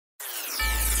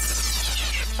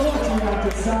What do you have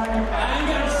to say? I ain't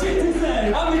got shit to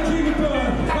say. I'm the king of bird.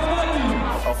 How about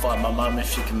you? I'll find my mum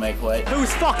if she can make weight.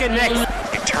 Who's fucking next?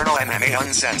 Eternal MMA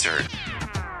Uncensored.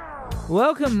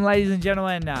 Welcome, ladies and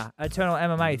gentlemen, Eternal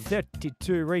MMA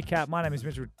 32 recap. My name is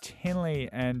Mitchell Tinley,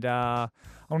 and I'm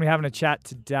going to be having a chat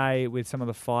today with some of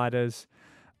the fighters,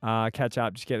 catch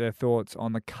up, just get their thoughts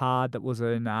on the card that was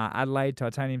in Adelaide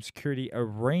Titanium Security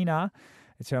Arena.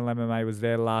 Eternal MMA was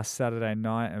there last Saturday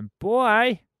night, and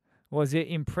boy, was it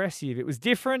impressive. It was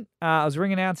different. I was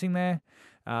ring announcing there,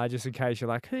 just in case you're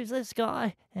like, who's this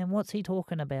guy and what's he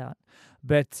talking about?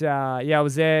 But yeah, I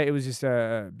was there. It was just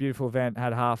a beautiful event.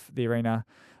 Had half the arena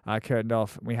curtained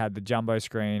off. We had the jumbo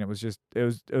screen. It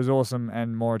was awesome,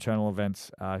 and more Eternal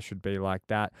events should be like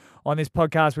that. On this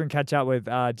podcast, we're gonna catch up with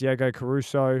Diego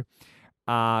Caruso,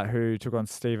 who took on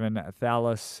Stephen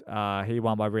Thales. He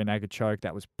won by rear naked choke.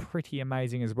 That was pretty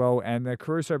amazing as well. And the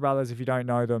Caruso brothers, if you don't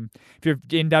know them, if you're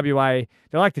in WA,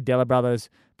 they're like the Della brothers,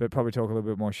 but probably talk a little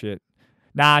bit more shit.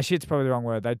 Nah, shit's probably the wrong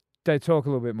word. They talk a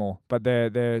little bit more, but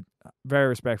they're very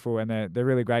respectful, and they're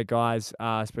really great guys.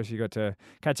 Especially got to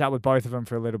catch up with both of them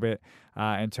for a little bit.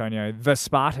 Antonio, the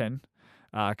Spartan,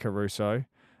 Caruso.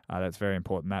 That's very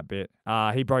important, that bit.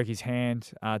 He broke his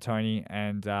hand, Tony,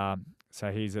 and so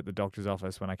he's at the doctor's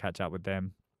office when I catch up with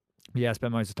them. Yeah, I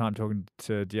spent most of the time talking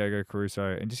to Diego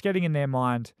Caruso and just getting in their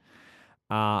mind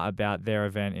about their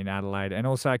event in Adelaide, and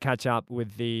also catch up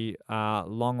with the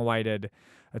long-awaited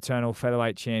Eternal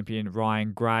Featherweight champion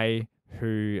Ryan Gray,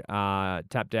 who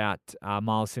tapped out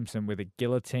Miles Simpson with a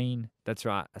guillotine. That's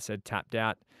right, I said tapped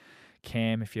out.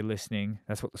 Cam, if you're listening,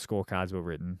 that's what the scorecards were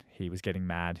written. He was getting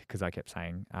mad because I kept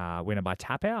saying winner by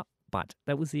tap out, but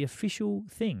that was the official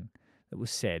thing that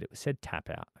was said. It was said tap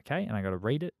out, okay? And I got to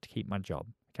read it to keep my job,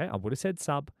 okay? I would have said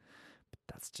sub, but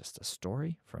that's just a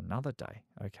story for another day,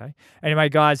 okay? Anyway,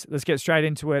 guys, let's get straight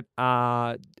into it.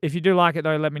 If you do like it,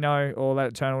 though, let me know or let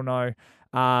Eternal know.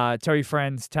 Tell your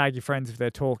friends, tag your friends if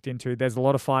they're talked into. There's a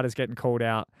lot of fighters getting called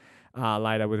out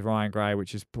later with Ryan Gray,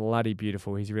 which is bloody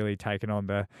beautiful. He's really taken on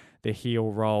the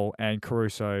heel role, and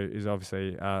Caruso is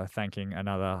obviously thanking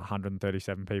another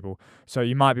 137 people. So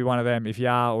you might be one of them. If you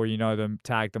are or you know them,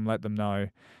 tag them, let them know.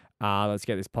 Let's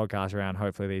get this podcast around.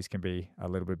 Hopefully these can be a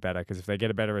little bit better, because if they get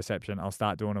a better reception, I'll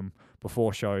start doing them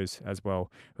before shows as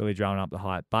well, really drumming up the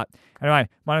hype. But anyway,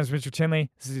 my name is Mitchell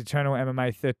Tinley. This is Eternal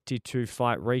MMA 32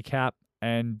 fight recap.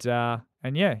 And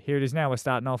yeah, here it is now. We're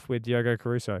starting off with Diego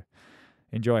Caruso.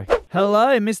 Enjoy.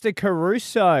 Hello, Mr.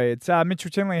 Caruso. It's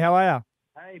Mitchell Tinley. How are you?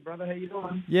 Hey, brother. How you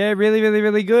doing? Yeah, really, really,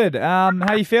 really good.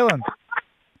 How you feeling?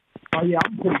 Oh, yeah,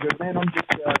 I'm pretty good, man. I'm just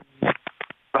at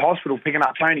the hospital picking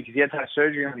up Tony because he had to have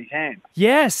surgery on his hand.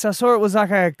 Yes, I saw it was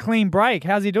like a clean break.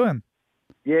 How's he doing?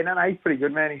 Yeah, no, he's pretty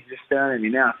good, man. He's just staring at me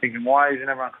now thinking, why isn't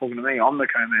everyone talking to me? I'm the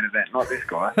co-main event, not this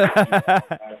guy.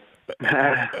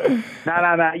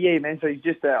 No. Yeah, man. So he's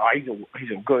just, he's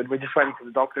all good. We're just waiting for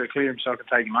the doctor to clear him so I can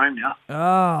take him home now.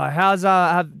 Oh, how's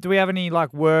do we have any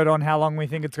like word on how long we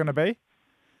think it's going to be?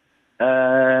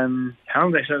 How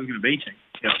long they say it's going to be, Tim?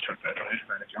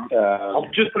 Yeah, I'll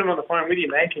just put him on the phone with you,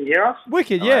 man. Can you hear us?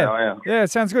 Wicked, yeah. Yeah,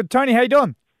 sounds good. Tony, how you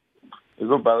doing?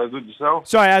 Good, brother. Good yourself.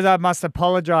 Sorry, as I must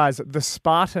apologise, the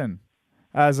Spartan,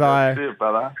 as I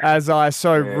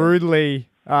so rudely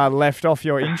left off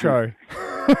your intro.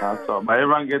 That's all, mate.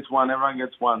 Everyone gets one.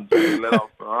 So you let off.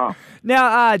 Oh.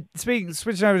 Now,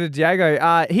 switching over to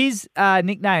Diego, his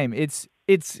nickname, it's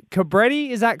Cabretti,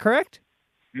 is that correct?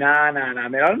 No, man. I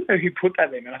don't know who put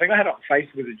that there, man. I think I had it on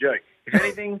Facebook as a joke. If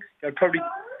anything, they'd probably...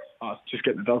 Oh, just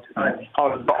get the doctor.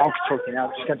 Oh, the doctor's talking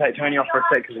now. Just going to take Tony off for a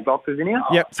sec because the doctor's in here.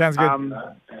 Yep, sounds good.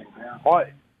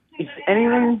 If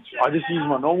anything, I just use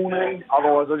my normal name.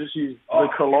 Otherwise, I just use the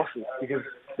Colossus because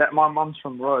my mum's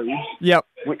from Rhodes. Yep.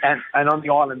 And on the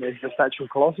island, there's the statue of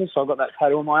Colossus, so I've got that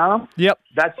tattoo on my arm. Yep.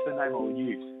 That's the name I would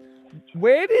use.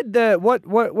 Where did what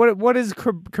does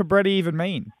Cabretti even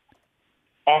mean?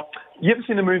 Oh, you ever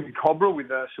seen the movie Cobra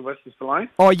with Sylvester Stallone?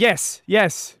 Oh, yes.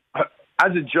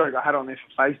 As a joke, I had on there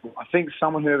for Facebook. I think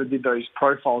someone who ever did those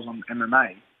profiles on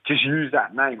MMA just used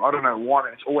that name. I don't know why,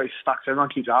 but it's always stuck. So everyone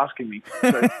keeps asking me.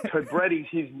 So Cabretti's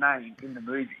his name in the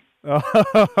movie.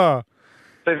 Oh.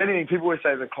 So if anything, people always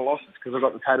say the Colossus because I've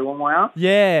got the tattoo on my arm.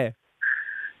 Yeah.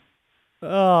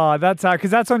 Oh, that's because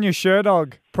that's on your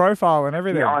Sherdog profile and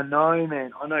everything. Yeah, I know,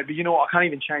 man. I know. But you know what? I can't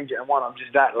even change it. And one, I'm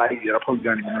just that lazy that I probably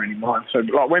don't even really mind. So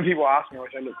like when people ask me, I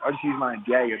say, look, I just use my name,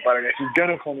 Diego. But if you're going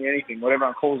to call me anything, whatever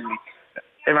everyone calls me,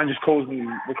 everyone just calls me,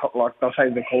 they'll say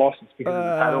the Colossus because of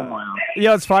the tattoo on my arm.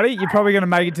 Yeah, it's funny. You're probably going to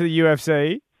make it to the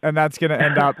UFC, and that's going to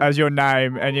end up as your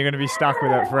name, and you're going to be stuck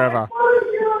with it forever.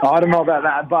 I don't know about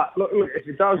that, but look, if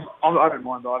it does, I don't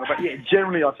mind either. But yeah,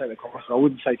 generally I'd take the Caruso. I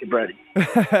wouldn't take a Brady.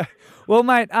 Well,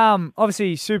 mate,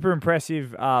 obviously super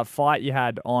impressive fight you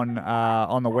had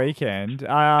on the weekend.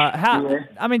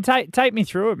 I mean, take me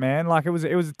through it, man. Like it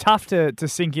was tough to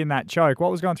sink in that choke.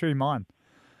 What was going through your mind?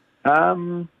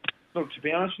 Look, to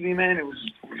be honest with you, man, it was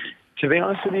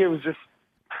just,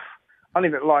 I don't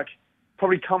even, like,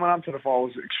 probably coming up to the fight, I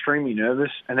was extremely nervous.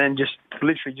 And then just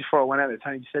literally just before I went out there,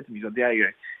 Tony just said to me, he's like,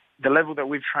 Diego, the level that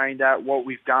we've trained at, what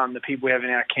we've done, the people we have in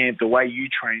our camp, the way you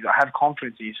train, I have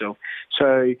confidence in yourself.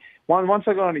 So once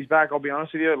I got on his back, I'll be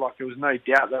honest with you, like, there was no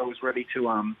doubt that I was ready to,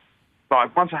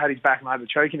 like, once I had his back and I had the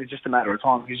choking, it's just a matter of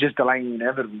time. He's just delaying the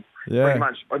inevitable. Yeah. Pretty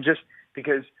much. Just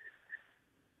because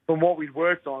from what we'd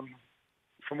worked on,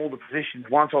 from all the positions,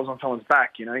 once I was on someone's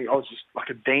back, you know, I was just like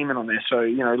a demon on there. So,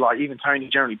 you know, like even Tony,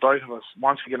 generally, both of us,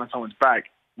 once we get on someone's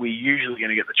back, we're usually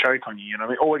going to get the choke on you know what I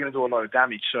mean? Or we're going to do a lot of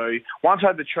damage. So once I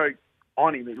had the choke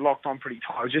on him, it locked on pretty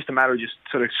tight. It was just a matter of just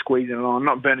sort of squeezing it on,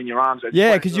 not burning your arms.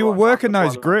 Yeah, because you were working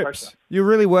those grips. You were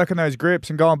really working those grips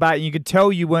and going back, and you could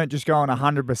tell you weren't just going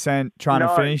 100% trying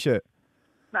to finish it.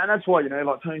 No, and that's why, you know,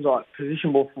 like Tony's like,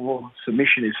 position ball for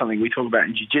submission is something we talk about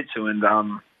in jiu-jitsu, and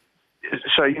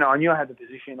so, you know, I knew I had the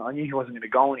position. I knew he wasn't going to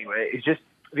go anywhere. It's just,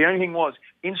 the only thing was,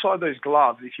 inside those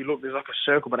gloves, if you look, there's like a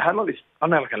circle, but it had like this, I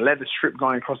don't know, like a leather strip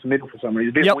going across the middle for some reason.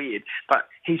 A bit weird. But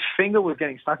his finger was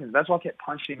getting stuck in it. That's why I kept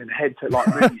punching him in the head to like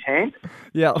move his hand.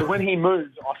 Yeah. So when he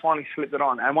moved, I finally slipped it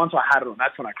on. And once I had it on,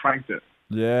 that's when I cranked it.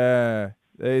 Yeah.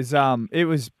 It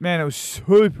was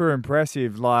super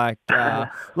impressive. Like I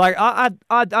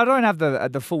don't have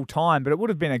the full time, but it would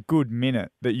have been a good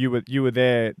minute that you were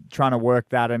there trying to work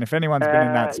that. And if anyone's been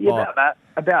in that spot,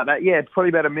 about that, yeah, probably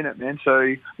about a minute, man. So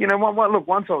you know, look,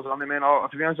 once I was on there, man,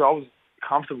 to be honest, I was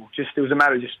comfortable. Just it was a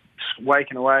matter of just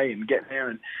waking away and getting there.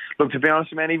 And look, to be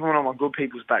honest, man, even when I'm on good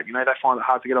people's back, you know, they find it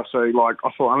hard to get off. So like,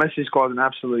 I thought, unless this guy's an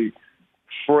absolute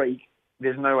freak,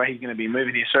 there's no way he's going to be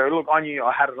moving here. So look, I knew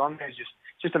I had it on there. It's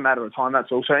just a matter of time,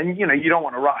 that's all. So, and you know, you don't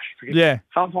want to rush. Because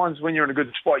sometimes when you're in a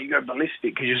good spot, you go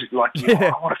ballistic because you're just like,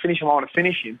 I want to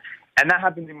finish him. And that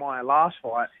happened in my last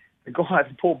fight. The guy,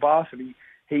 the poor bastard,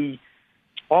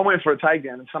 I went for a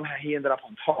takedown and somehow he ended up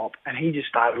on top and he just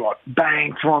started like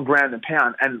bang, throwing ground and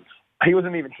pound. And he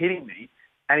wasn't even hitting me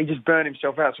and he just burned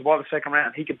himself out. So by the second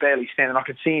round, he could barely stand and I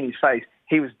could see in his face,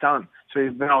 he was done. So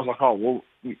then I was like, oh, well,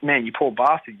 man, you poor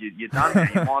bastard, you're done, man.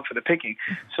 You're mine for the picking.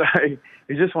 So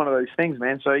it's just one of those things,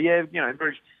 man. So, yeah, you know,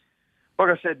 like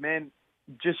I said, man,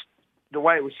 just the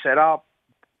way it was set up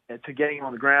to getting him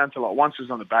on the ground to, like, once it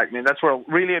was on the back, man, that's where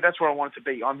I wanted to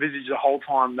be. I envisaged the whole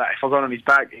time that if I got on his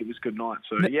back, it was good night.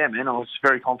 So, yeah, man, I was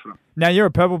very confident. Now, you're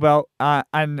a purple belt,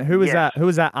 and who was that? Who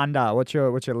was that under? What's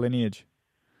your lineage?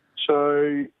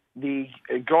 So the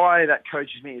guy that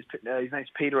coaches me, his name's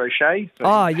Peter O'Shea.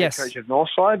 So yes. He's the coach of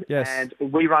Northside. Yes. And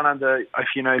we run under, if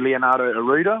you know, Leonardo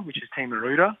Arruda, which is Team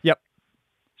Arruda. Yep.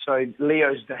 So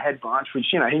Leo's the head branch, which,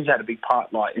 you know, he's had a big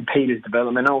part, like, in Peter's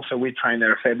development. Also, we trained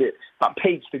there a fair bit. But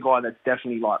Pete's the guy that's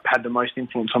definitely, like, had the most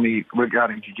influence on me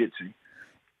regarding jiu-jitsu.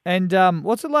 And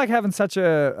what's it like having such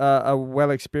a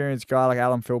well-experienced guy like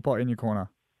Alan Philpott in your corner?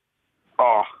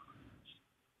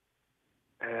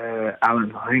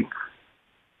 Alan,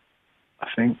 I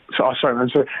think. So, sorry, man.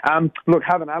 So, look,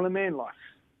 having Alan, man, like,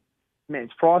 man,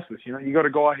 it's priceless. You know, you got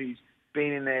a guy who's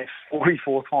been in there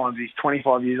 44 times. He's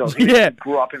 25 years old. He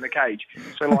grew up in the cage.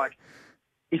 So, like,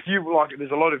 if you like,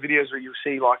 there's a lot of videos where you'll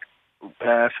see, like,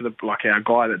 for the our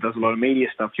guy that does a lot of media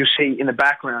stuff, you'll see in the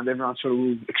background everyone's sort of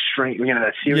real extreme, you know,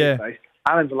 that serious face.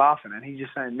 Alan's laughing, and he's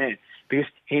just saying, man, because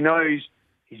he knows.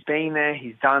 He's been there,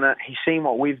 he's done it, he's seen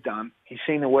what we've done, he's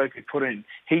seen the work we put in.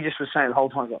 He just was saying the whole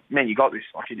time, like, man, you got this.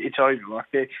 Like, it's over. Like,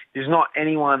 there's not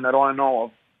anyone that I know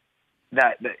of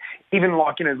that even,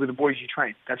 like, you know, with the boys you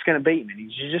train, that's going to beat him.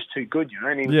 And he's just too good, you know.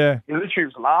 And he literally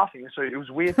was laughing. So it was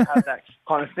weird to have that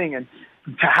kind of thing. And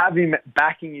to have him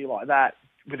backing you like that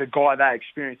with a guy that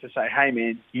experienced to say, hey,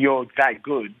 man, you're that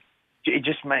good, it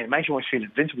just makes you almost feel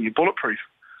invincible. You're bulletproof.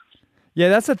 Yeah,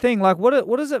 that's the thing. Like,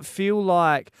 what does it feel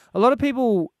like? A lot of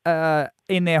people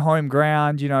in their home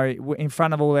ground, you know, in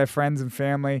front of all their friends and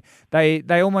family, they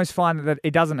almost find that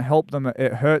it doesn't help them;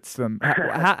 it hurts them.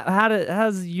 How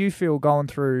does you feel going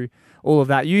through all of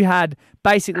that? You had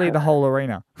basically the whole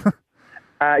arena.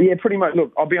 Yeah, pretty much.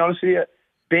 Look, I'll be honest with you.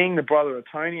 Being the brother of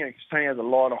Tony, because Tony has a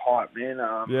lot of hype, man.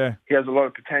 He has a lot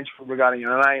of potential regarding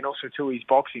MMA and also to his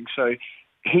boxing. So.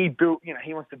 He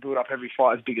wants to build up every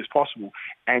fight as big as possible.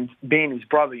 And being his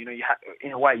brother, you know,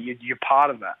 in a way, you're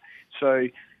part of that. So,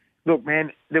 look,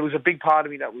 man, there was a big part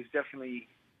of me that was definitely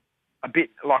a bit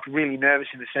like really nervous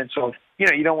in the sense of, you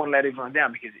know, you don't want to let everyone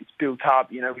down because it's built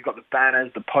up. You know, we've got the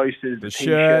banners, the posters, the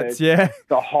shirts, T-shirts,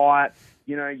 the height.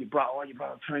 You know, your brother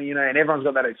Tony. You know, and everyone's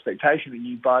got that expectation of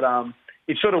you. But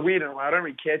it's sort of weird in a way. I don't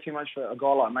really care too much for a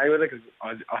guy like Mayweather because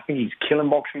I think he's killing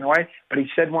boxing in a way. But he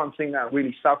said one thing that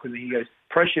really stuck with me. He goes,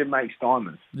 "Pressure makes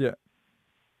diamonds." Yeah.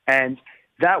 And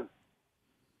that,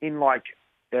 in what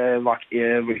do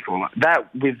you call it? That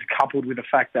coupled with the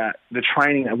fact that the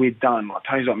training that we've done, like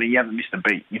Tony's like me, you haven't missed a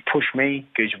beat. You push me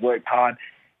because you worked hard.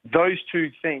 Those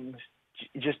two things,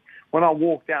 just when I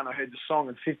walked out and I heard the song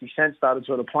and 50 Cent started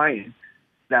sort of playing,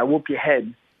 that whoop your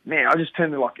head, man, I just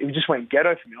turned to it just went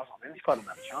ghetto for me. I was like, man, this guy doesn't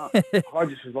have a chance. I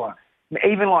just was like,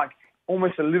 even like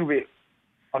almost a little bit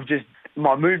of just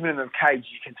my movement in the cage,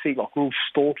 you can see like real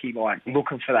stalky, like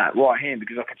looking for that right hand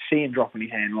because I could see him dropping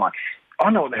his hand. Like, I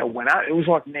know what the hell went out. It was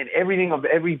like, man, every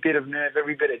bit of nerve,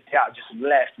 every bit of doubt just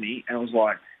left me. And it was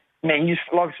like, man, you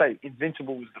just, like I say,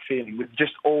 invincible was the feeling with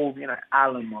just all, you know,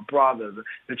 Alan, my brother,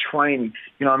 the training.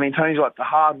 You know what I mean? Tony's like, the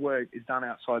hard work is done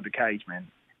outside the cage, man.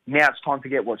 Now it's time to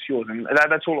get what's yours. And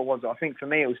that's all it was. I think for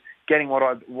me, it was getting what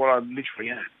I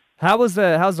literally earned. How's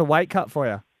the weight cut for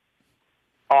you?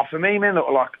 Oh, for me, man,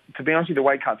 like, to be honest with you, the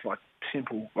weight cut's like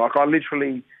simple. Like, I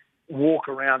literally walk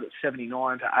around at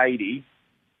 79 to 80,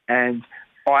 and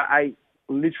I ate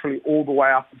literally all the way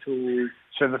up until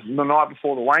the night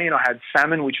before the weigh-in. I had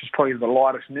salmon, which was probably the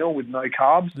lightest meal with no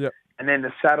carbs. Yep. And then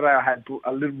the Saturday I had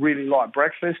a really light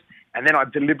breakfast, and then I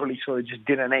deliberately sort of just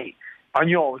didn't eat. I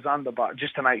knew I was under, but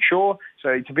just to make sure.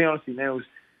 So to be honest with you, it was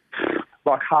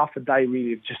like half a day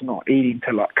really of just not eating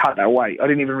to like cut that weight. I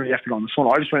didn't even really have to go on the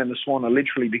sauna. I just went in the sauna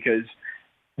literally because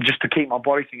just to keep my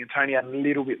body thinking. Tony had a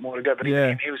little bit more to go, but he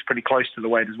was pretty close to the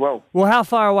weight as well. Well, how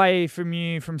far away from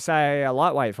you from, say, a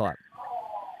lightweight fight?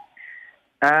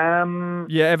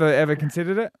 You ever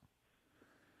considered it?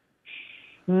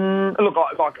 Look,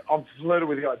 I've flirted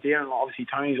with the idea, and obviously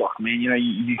Tony's like, man, you know,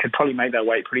 you could probably make that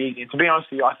weight pretty easy. And to be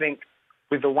honest with you, I think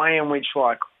with the way in which,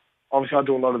 like, obviously I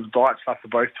do a lot of the diet stuff for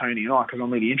both Tony and I because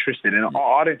I'm really interested, and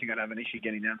I don't think I'd have an issue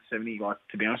getting down to 70, like,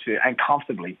 to be honest with you, and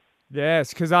comfortably.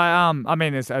 Yes, because I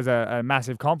mean this as a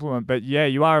massive compliment, but yeah,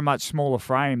 you are a much smaller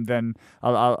frame than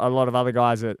a lot of other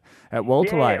guys at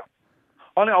welterweight.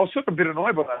 Yeah. I know, I was sort of a bit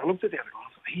annoyed by that. I looked at the other guy, I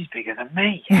thought, he's bigger than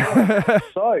me.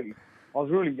 So I was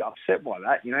really upset by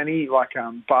that, you know. And he look,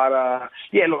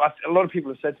 a lot of people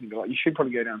have said to me, they're like, you should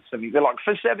probably go down to 70. They're like,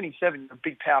 for 77, you're a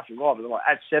big, powerful guy, but they're like,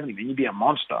 at 70, man, you'd be a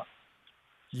monster.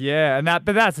 Yeah,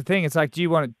 but that's the thing. It's like, do you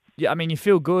want to? I mean, you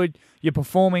feel good, you're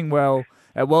performing well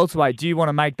at welterweight. Do you want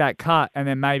to make that cut, and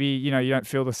then maybe you don't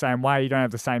feel the same way, you don't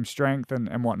have the same strength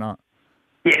and whatnot?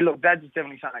 Yeah, look, that's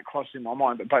definitely something that crosses in my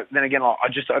mind. But then again, like,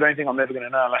 I don't think I'm ever going to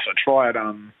know unless I try it.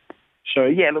 So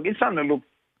yeah, look, it's something to look,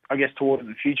 I guess, toward in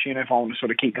the future. You know, if I want to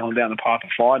sort of keep going down the path of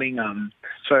fighting.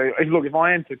 So if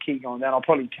I am to keep going down, I'll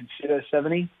probably consider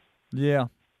 70. Yeah.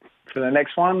 For the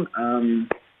next one.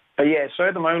 But yeah, so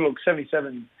at the moment, look,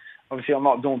 77. Obviously, I'm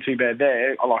not doing too bad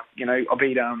there. I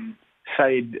beat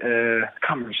Said, I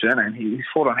can't remember his surname. He's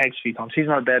fought on Hex a few times. He's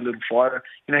not a bad little fighter.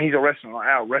 You know, he's a wrestler.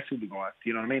 I out-wrestled the guy.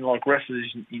 You know what I mean? Like,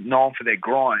 wrestlers known for their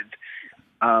grind.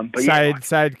 But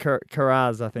Said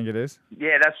Caruso, I think it is.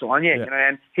 Yeah, that's the one. Yeah, you know,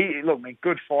 and man,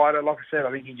 good fighter. Like I said,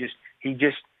 I think he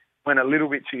just went a little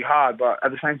bit too hard. But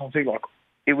at the same time, too, like,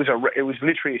 it was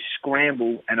literally a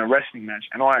scramble and a wrestling match,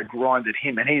 and I grinded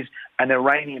him. And he's an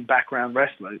Iranian background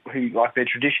wrestler who, like, they're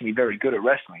traditionally very good at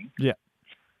wrestling. Yeah.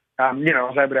 I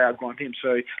was able to outgrind him.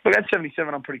 So, look, at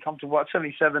 77, I'm pretty comfortable. At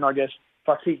 77, I guess, if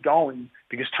I keep going,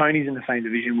 because Tony's in the same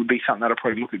division, would be something that I'd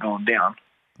probably look at going down.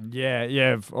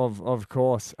 Yeah, of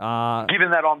course.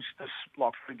 Given that I'm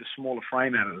probably the smaller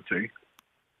frame out of the two.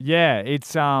 Yeah,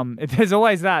 it's there's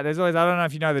always that. I don't know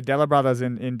if you know the Della brothers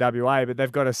in WA, but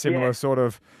they've got a similar sort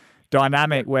of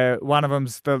dynamic where one of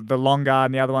them's the longer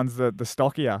and the other one's the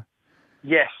stockier.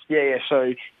 Yes, yeah.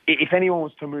 So if anyone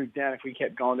was to move down, if we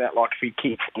kept going down,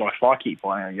 if I keep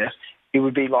playing, I guess, it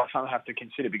would be like something I have to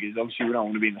consider because obviously we don't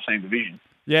want to be in the same division.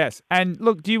 Yes, and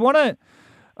look, do you want to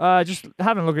just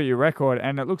having a look at your record,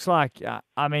 and it looks like,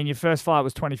 your first fight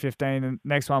was 2015, and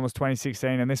next one was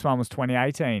 2016, and this one was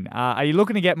 2018. Are you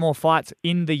looking to get more fights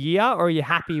in the year, or are you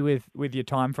happy with your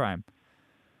time frame?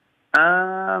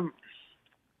 I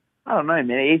don't know, man.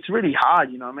 It's really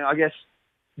hard, you know. I mean, I guess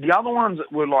the other ones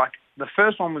were like, the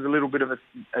first one was a little bit of a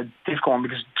difficult one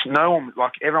because no one,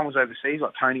 like, everyone was overseas.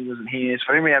 Like, Tony wasn't here, so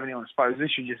I didn't really have anyone exposed.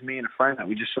 This was just me and a friend that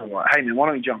we just sort of like, hey, man, why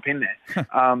don't we jump in there?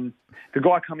 The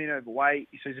guy come in overweight,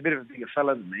 so he's a bit of a bigger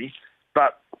fella than me.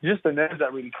 But just the nerves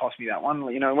that really cost me that one.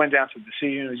 You know, it went down to a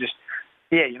decision. It was just,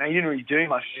 he didn't really do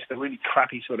much. It was just a really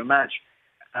crappy sort of match.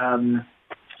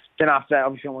 Then after that,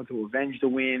 obviously, I wanted to avenge the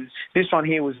win. This one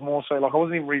here was more so, like, I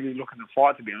wasn't even really looking to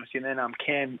fight, to be honest. And then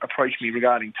Cam approached me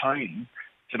regarding Tony.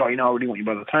 Said, I really want your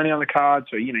brother Tony on the card.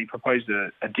 So, he proposed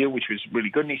a deal, which was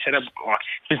really good. And he said, like,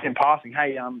 just in passing,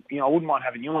 hey, I wouldn't mind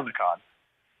having you on the card.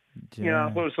 Yeah.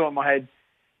 I thought in my head,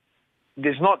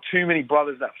 there's not too many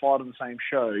brothers that fight on the same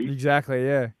show. Exactly,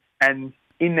 yeah. And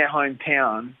in their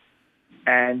hometown.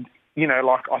 And,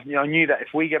 I knew that if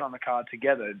we get on the card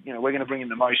together, we're going to bring in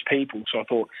the most people. So I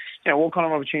thought, what kind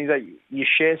of opportunity that you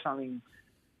share something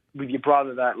with your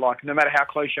brother that, like, no matter how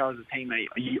close you are as a teammate,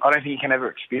 I don't think you can ever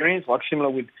experience. Like, similar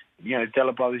with,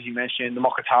 Della brothers you mentioned, the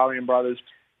Mokhtarian brothers,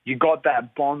 you got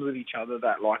that bond with each other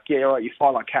that, like, yeah, all right, you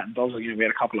fight like cat and dogs. Like, we had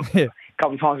a couple of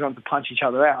times we wanted to punch each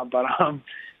other out, but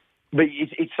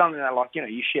it's something that, like,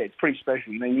 you share. It's pretty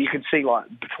special. You can see, like,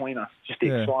 between us, just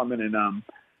the excitement and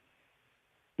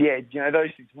those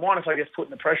things. Minus, I guess, putting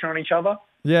the pressure on each other.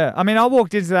 Yeah, I mean, I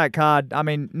walked into that card,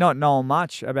 not knowing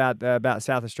much about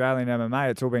South Australian MMA.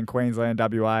 It's all been Queensland,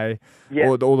 WA,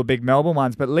 all the big Melbourne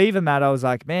ones. But leaving that, I was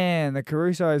like, man, the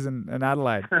Carusos and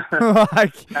Adelaide.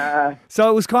 So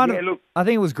it was kind of, I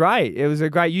think it was great. It was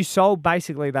you sold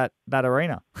basically that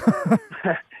arena.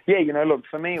 Look,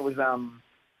 for me, it was,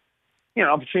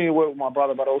 opportunity to work with my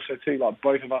brother, but also, too, like,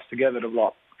 both of us together to,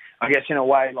 like, I guess in a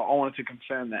way, like, I wanted to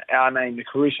confirm that our name, the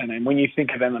Caruso name, when you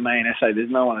think of MMA and SA, there's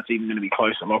no one that's even going to be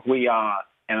closer. Like, we are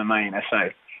MMA and SA.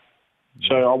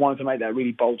 So I wanted to make that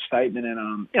really bold statement.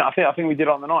 And, I think we did it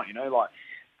on the night, everyone's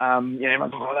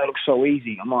like, that looks so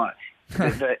easy. I'm like,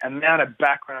 the amount of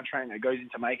background training that goes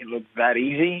into making it look that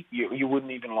easy, you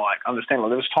wouldn't even, like, understand. Like,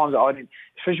 there was times that I didn't,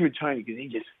 especially with Tony, because he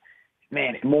just,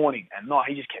 man, morning and night,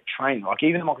 he just kept training. Like,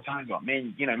 even the Mokhtarians, like,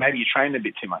 man, maybe you're training a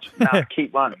bit too much. Nah,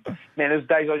 keep running. Man, there's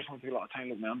days I just want to be like, Tony,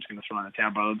 look, man, I'm just going to throw in the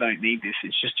towel, brother. I don't need this.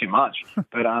 It's just too much.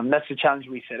 But that's the challenge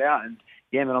we set out. And,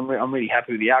 yeah, man, I'm really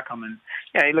happy with the outcome. And,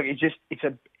 look, it's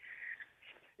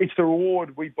the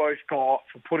reward we both got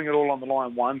for putting it all on the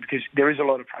line, one, because there is a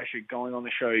lot of pressure going on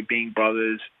the show, being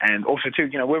brothers, and also, too,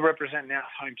 we're representing our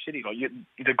home city. Like,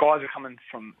 the guys are coming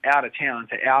from out of town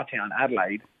to our town,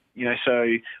 Adelaide, so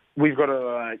we've got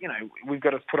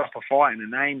to put up a fight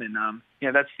and a name, and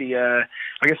that's the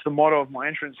I guess the motto of my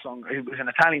entrance song. It was an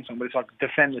Italian song, but it's like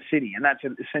defend the city, and that's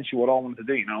essentially what I wanted to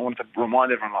do. I wanted to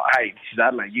remind everyone, like, hey, this is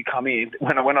Adelaide. You come here.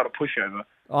 We're not a pushover.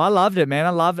 Oh, I loved it, man. I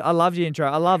loved the intro.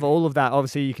 I love all of that.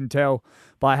 Obviously, you can tell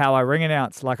by how I ring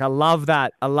announce. Like, I love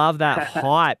that. I love that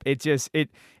hype. It just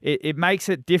it makes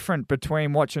it different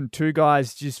between watching two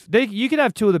guys. You could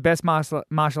have two of the best martial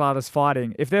artists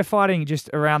fighting. If they're fighting just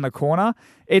around the corner,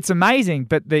 it's amazing.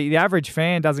 But the average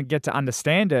fan doesn't get to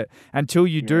understand it until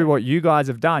you do what you guys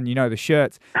have done. The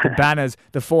shirts, the banners,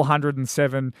 the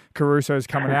 407 Carusos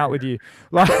coming out with you.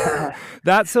 Like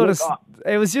that sort of.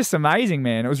 It was just amazing,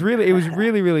 man. It was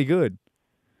really, really good.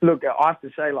 Look, I have to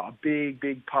say, like, a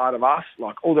big part of us,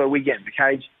 like, although we get in the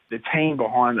cage, the team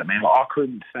behind it, man, like, I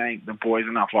couldn't thank the boys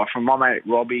enough. Like, from my mate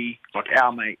Robbie, like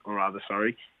our mate,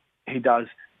 who does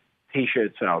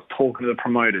T-shirt sales, talking to the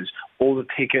promoters, all the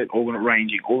ticket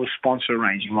arranging, all the sponsor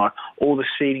arranging, like, all the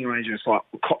seating arrangements, like,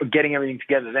 getting everything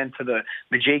together. Then to the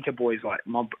Majika boys, like,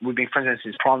 we've been friends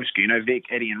since primary school, Vic,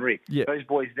 Eddie and Rick. Yeah. Those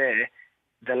boys there,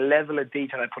 the level of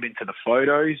detail they put into the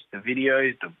photos, the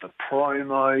videos, the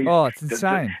promos. Oh, it's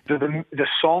insane. The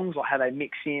songs, like how they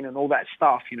mix in and all that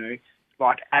stuff,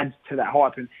 like adds to that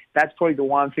hype. And that's probably the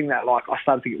one thing that, like, I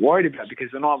started to get worried about, because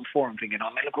the night before I'm thinking,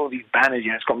 oh man, look at all these banners,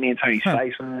 it's got me and Tony's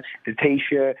face on it, the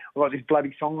T-shirt, I've got this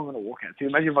bloody song I'm going to walk out to.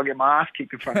 Imagine if I get my ass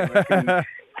kicked in front of a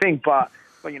thing. But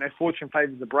fortune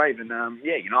favours the brave. And, I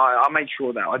made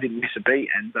sure that I didn't miss a beat.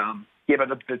 And,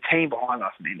 but the team behind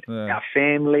us, man, our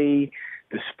family,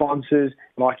 the sponsors,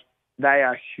 like, they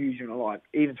are huge. And, like,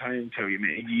 even Tony will tell you,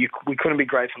 man, we couldn't be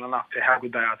grateful enough to how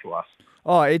good they are to us.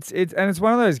 Oh, it's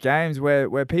one of those games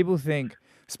where people think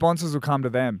sponsors will come to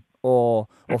them or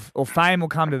fame will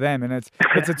come to them, and it's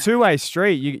a two-way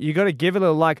street. You got to give it a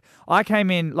little. Like, I came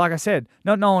in, like I said,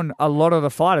 not knowing a lot of the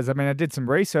fighters. I mean, I did some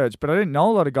research, but I didn't know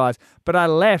a lot of guys. But I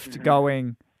left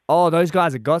going, oh, those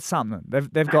guys have got something.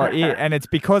 They've got it, and it's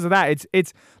because of that.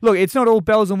 Look, it's not all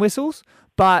bells and whistles.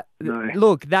 But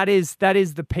look, that is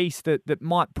the piece that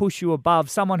might push you above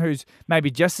someone who's maybe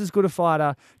just as good a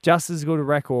fighter, just as good a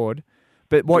record.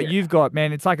 But what you've got,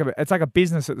 man, it's like a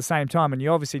business at the same time, and you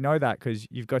obviously know that because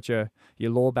you've got your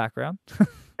law background.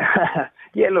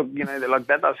 Yeah, look, like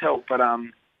that does help. But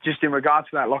just in regards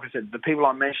to that, like I said, the people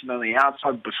I mentioned on the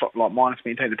outside, like minus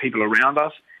me and the people around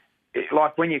us,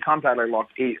 like when you come to Adelaide, like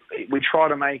we try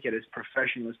to make it as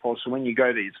professional as possible. So when you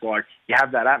go there, it's like you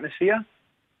have that atmosphere.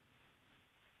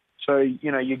 So,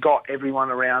 you got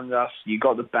everyone around us, you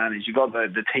got the banners, you got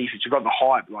the T-shirts, you got the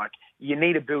hype. Like, you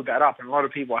need to build that up. And a lot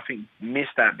of people, I think, miss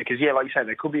that because, like you say,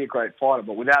 they could be a great fighter,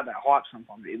 but without that hype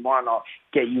sometimes it might not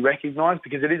get you recognised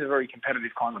because it is a very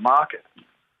competitive kind of market.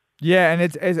 Yeah, and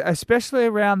it's especially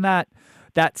around that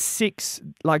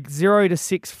 0 to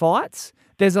 6 fights.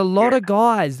 There's a lot of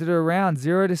guys that are around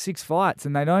 0 to 6 fights,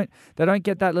 and they don't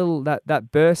get that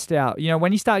burst out.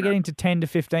 When you start getting to 10 to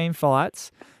 15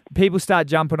 fights, people start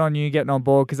jumping on you, getting on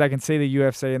board because they can see the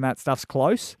UFC and that stuff's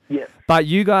close. Yeah. But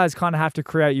you guys kind of have to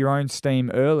create your own steam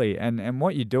early, and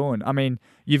what you're doing. I mean,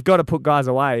 you've got to put guys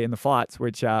away in the fights,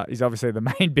 which is obviously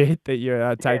the main bit that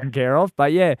you're taking care of.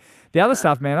 But yeah, the other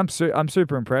stuff, man, I'm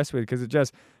super impressed with because it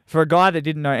just for a guy that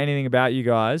didn't know anything about you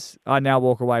guys, I now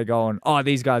walk away going, oh,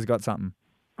 these guys got something.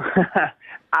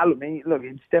 Look,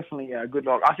 it's definitely a good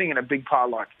luck. I think in a big part,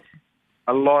 like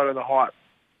a lot of the hype,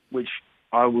 which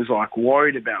I was like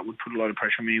worried about, would put a lot of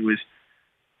pressure on me was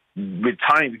with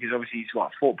Tony because obviously he's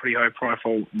like fought pretty high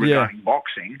profile regarding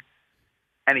boxing,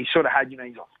 and he sort of had he's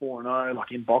like 4-0,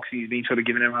 like in boxing he's been sort of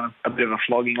giving everyone a bit of a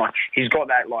flogging. Like he's got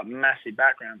that like massive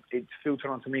background. It's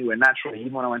filtered onto me where naturally,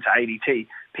 even when I went to ADT,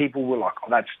 people were like, "Oh,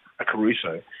 that's a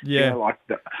Caruso." Yeah.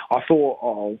 I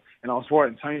thought, and I was worried.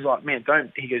 And Tony's like, "Man,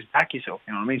 don't." He goes, "Back yourself."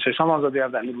 You know what I mean? So sometimes I do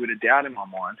have that little bit of doubt in my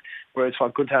mind, where it's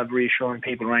like good to have reassuring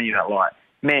people around you that like,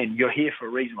 man, you're here for a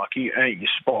reason. Like you earned your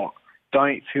spot.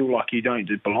 Don't feel like you don't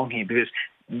belong here because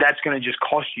that's going to just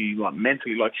cost you like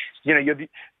mentally. Like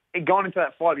going into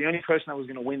that fight, the only person that was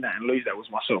going to win that and lose that was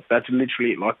myself. That's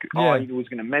literally it. Like, I either was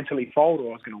going to mentally fold or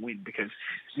I was going to win because,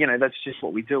 that's just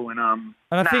what we do. And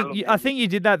I think you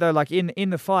did that though. Like in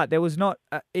the fight, there was not.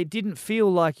 It didn't feel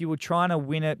like you were trying to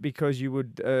win it because you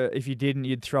would. If you didn't,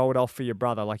 you'd throw it off for your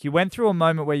brother. Like you went through a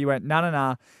moment where you went,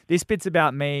 no. This bit's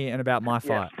about me and about my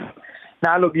fight.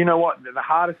 Now, look, you know what? The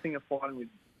hardest thing of fighting with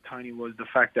Tony was the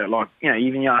fact that, like,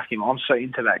 even you ask him, I'm so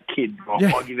into that kid.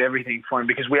 I'll give everything for him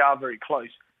because we are very close.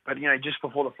 But, just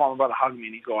before the fight, my brother hugged me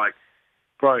and he's like,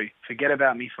 bro, forget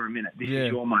about me for a minute. This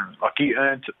is your moment. Like, you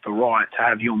earned the right to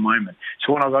have your moment.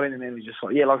 So when I got in there, man, it was just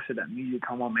like, like I said, that music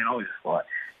come on, man. I was just like,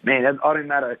 man, I didn't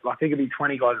matter. Like, there could be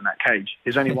 20 guys in that cage.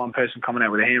 There's only one person coming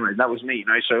out with a hand raise. That was me,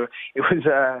 So it was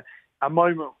a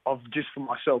moment of just for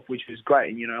myself, which was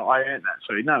great. And, I earned that.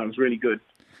 So, no, it was really good.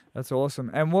 That's awesome.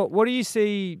 And what do you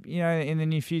see, in the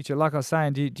near future? Like I was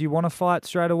saying, do you want to fight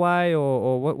straight away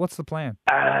or what's the plan?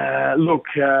 Look,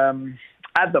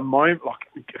 at the moment,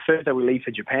 like Thursday we leave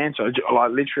for Japan, so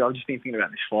literally I've just been thinking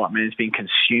about this fight, man. It's been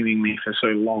consuming me for so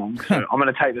long. So I'm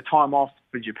going to take the time off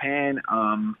for Japan.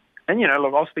 And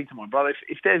look, I'll speak to my brother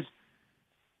if there's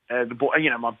the boy,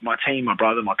 my team, my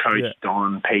brother, my coach,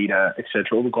 Don, Peter, etc.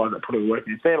 All the guys that put it work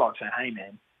in. If they're like saying, hey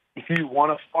man, if you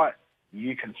want to fight,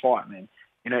 you can fight, man.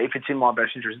 If it's in my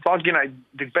best interest. It's like,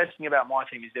 the best thing about my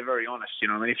team is they're very honest,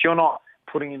 I mean, if you're not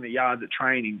putting in the yards at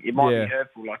training, it might be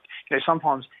hurtful. Like,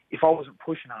 sometimes if I wasn't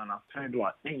pushing hard enough, Tony'd be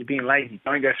like, man, you're being lazy.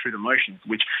 Don't go through the motions,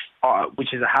 which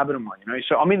is a habit of mine,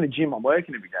 So I'm in the gym, I'm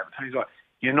working every day, but Tony's like,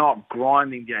 you're not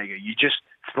grinding, Diego. You're just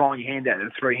throwing your hand out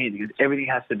at 3 hands because everything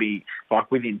has to be, like,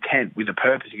 with intent, with a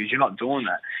purpose because you're not doing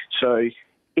that. So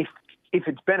if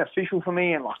it's beneficial for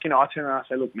me and, like, I turn around and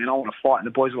say, look, man, I want to fight, and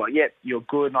the boys are like, yep, you're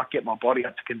good, and I get my body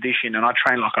up to condition and I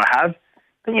train like I have,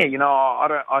 then,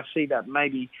 I see that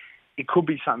maybe it could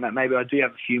be something that maybe I do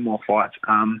have a few more fights.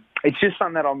 It's just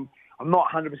something that I'm not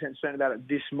 100% certain about at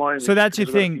this moment. So that's your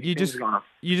thing. You just kind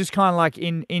of like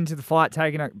into the fight,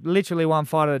 taking it literally one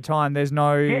fight at a time. There's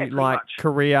no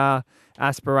career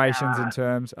aspirations in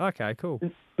terms. Okay, cool.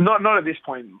 Not at this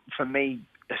point for me.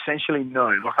 Essentially, no.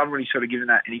 Like, I haven't really sort of given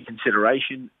that any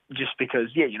consideration just because,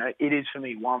 it is for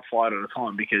me one fight at a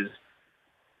time because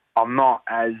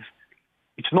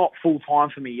it's not full-time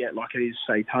for me yet like it is,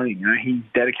 say, Tony. He's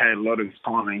dedicated a lot of his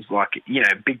time and he's like,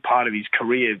 a big part of his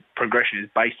career progression is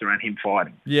based around him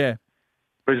fighting. Yeah.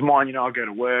 Whereas mine, I go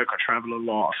to work, I travel a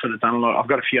lot, I've sort of done a lot. I've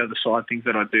got a few other side things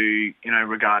that I do,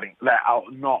 regarding that are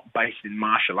not based in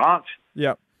martial arts.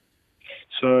 Yep.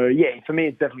 So, for me,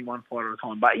 it's definitely one fight at a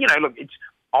time. But, look,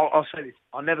 I'll say this.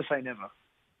 I'll never say never.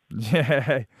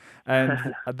 Yeah,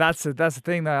 and that's the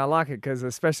thing though. I like it because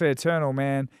especially Eternal,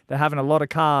 man, they're having a lot of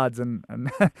cards and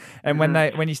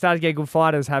when you start to get good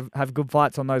fighters have good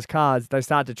fights on those cards, they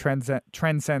start to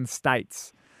transcend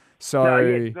states. So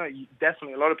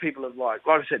definitely. A lot of people have like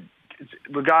I said,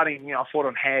 regarding I fought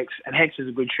on Hex, and Hex is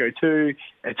a good show too.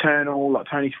 Eternal, like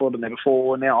Tony's fought on there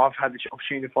before. Now I've had the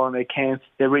opportunity to fight on their camp.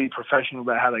 They're really professional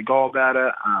about how they go about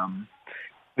it.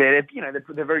 They're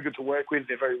very good to work with.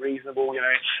 They're very reasonable.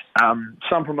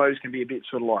 Some promoters can be a bit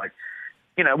sort of like,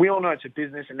 we all know it's a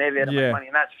business and they're there to make money,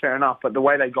 and that's fair enough. But the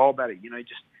way they go about it,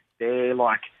 they're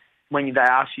like, when they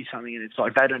ask you something and it's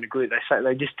like they don't agree,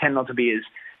 they just tend not to be as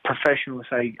professional as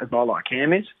say a guy like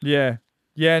Cam is. Yeah.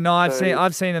 Yeah, no,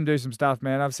 I've seen them do some stuff,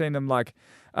 man. I've seen them like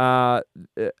be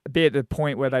at the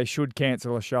point where they should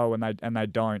cancel a show and they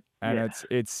don't, and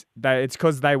it's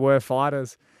because they were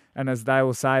fighters, and as they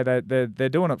will say, they're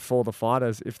doing it for the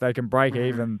fighters. If they can break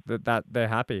even, that they're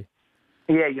happy.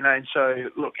 Yeah, and so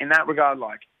look, in that regard,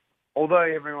 like, although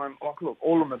everyone, look,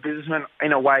 all of them are businessmen,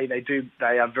 in a way they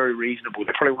are very reasonable.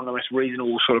 They're probably one of the most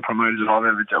reasonable sort of promoters that I've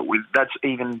ever dealt with. That's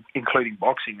even including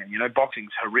boxing, and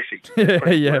boxing's horrific. It's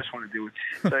probably the worst one to deal with.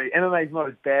 So MMA is not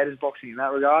as bad as boxing in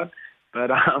that regard, but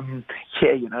it's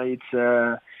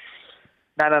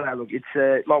no. Look,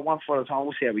 it's like one fight at a time.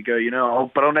 We'll see how we go,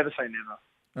 but I'll never say never.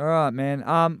 All right, man.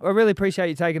 I really appreciate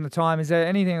you taking the time. Is there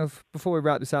anything else, before we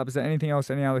wrap this up, is there anything else,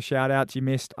 any other shout-outs you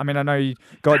missed? I mean, I know you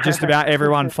got just about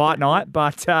everyone fight night,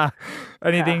 but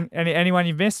anyone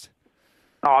you've missed?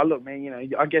 Oh, look,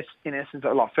 man, I guess in essence,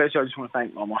 like, firstly, I just want to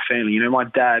thank my family. My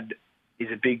dad is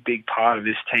a big, big part of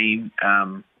this team.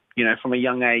 From a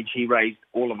young age, he raised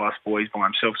all of us boys by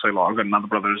himself. So, like, I've got another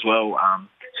brother as well.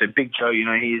 So Big Joe,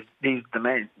 he's the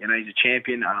man. He's a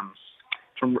champion.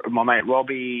 From my mate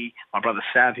Robbie, my brother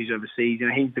Sav, who's overseas,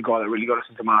 he's the guy that really got us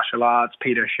into martial arts.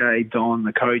 Peter Shea, Don,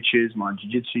 the coaches, my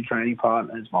jiu-jitsu training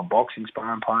partners, my boxing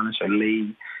sparring partners, so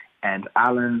Lee and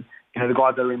Alan. The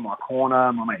guys that are in my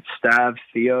corner, my mate Stav,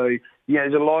 Theo.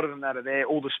 There's a lot of them that are there.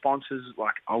 All the sponsors,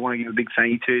 like, I want to give a big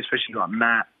thank you to, especially like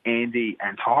Matt, Andy,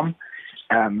 and Tom.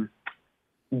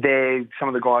 They're some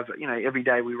of the guys that, every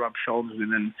day we rub shoulders with.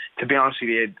 And to be honest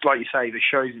with you, like you say, the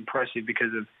show's impressive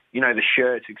because of, the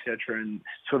shirts, etc., and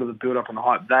sort of the build-up and the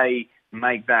hype. They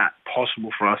make that possible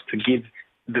for us to give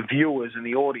the viewers and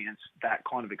the audience that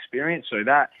kind of experience. So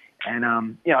that, and,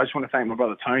 I just want to thank my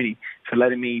brother Tony for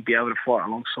letting me be able to fight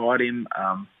alongside him,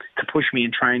 to push me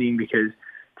in training, because,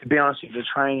 to be honest with you, the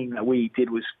training that we did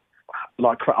was,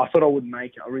 like, I thought I wouldn't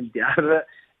make it. I really doubted it.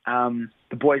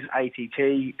 The boys at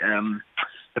ATT,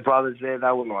 the brothers there,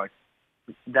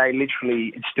 they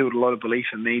literally instilled a lot of belief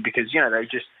in me, because,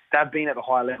 they've been at the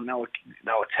high level. They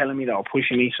were telling me, they were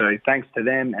pushing me. So thanks to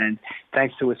them, and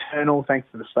thanks to Eternal, thanks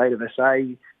to the state of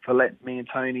SA for letting me and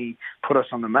Tony put us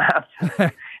on the map.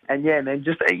 And man,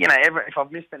 just, if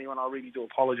I've missed anyone, I really do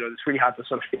apologise. It's really hard to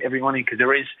sort of fit everyone in, because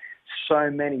there is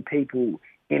so many people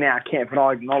in our camp, and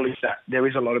I acknowledge that there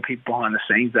is a lot of people behind the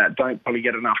scenes that don't probably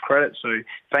get enough credit. So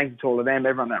thank you to all of them,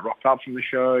 everyone that rocked up from the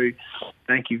show.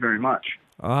 Thank you very much.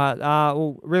 All right.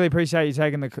 Well, really appreciate you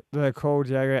taking the call,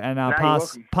 Diego, and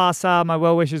pass my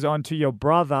well wishes on to your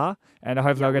brother, and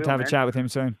hopefully I'll get to have a chat with him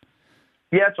soon.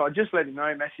 Yeah, so I just let him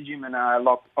know, message him, and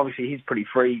obviously he's pretty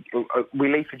free.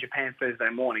 We leave for Japan Thursday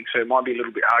morning, so it might be a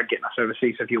little bit hard getting us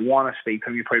overseas. So if you want to speak to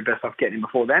him, you're probably best off getting him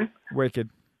before then. Wicked.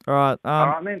 All right. All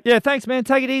right, man. Yeah, thanks, man.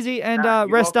 Take it easy and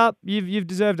rest up. You've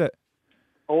deserved it.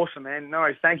 Awesome, man. No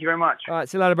worries. Thank you very much. All right.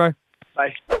 See you later, bro.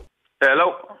 Bye.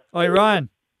 Hello. Hi, Ryan.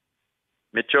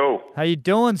 Mitchell. How you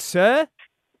doing, sir?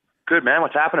 Good, man.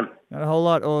 What's happening? Not a whole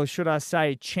lot, or should I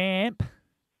say champ?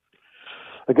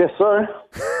 I guess so.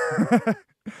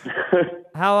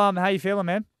 How you feeling,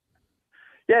 man?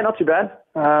 Yeah, not too bad.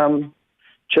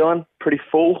 Chilling, pretty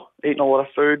full, eating a lot of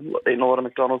food, eating a lot of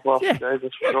McDonald's last few days,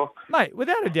 that's for sure. Mate,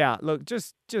 without a doubt, look,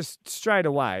 just straight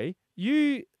away,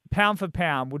 you, pound for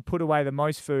pound, would put away the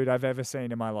most food I've ever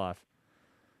seen in my life.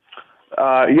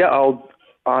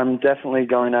 I'm definitely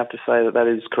going to have to say that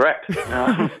is correct.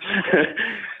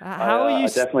 How are you? I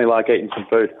definitely like eating some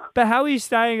food. But how are you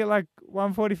staying at like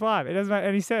 145? It doesn't make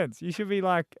any sense. You should be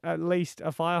like at least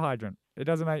a fire hydrant. It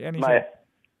doesn't make any sense.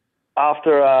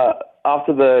 After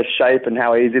the shape and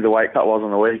how easy the weight cut was on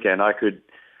the weekend, I could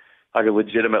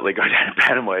legitimately go down to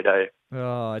bantamweight.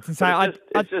 Oh, it's insane.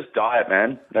 It's just diet,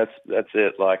 man. That's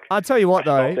it. Like, I'll tell you what,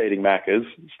 though. I stopped eating Maccas,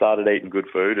 started eating good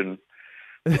food, and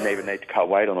didn't even need to cut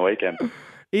weight on the weekend.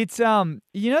 It's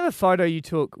the photo you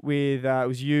took with it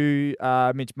was you,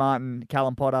 Mitch Martin,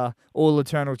 Callum Potter, all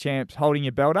Eternal champs holding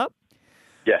your belt up.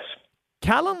 Yes.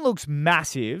 Callum looks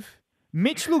massive.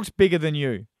 Mitch looks bigger than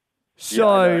you.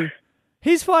 So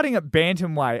he's fighting at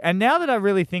bantamweight, and now that I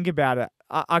really think about it,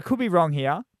 I could be wrong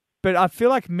here, but I feel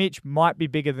like Mitch might be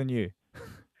bigger than you.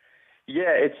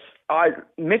 Yeah,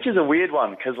 Mitch is a weird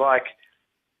one because like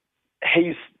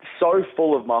he's so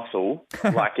full of muscle,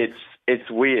 like it's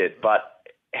weird, but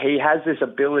he has this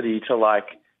ability to, like,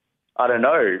 I don't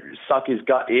know, suck his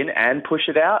gut in and push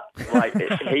it out. Like,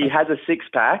 he has a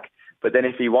six-pack, but then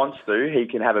if he wants to, he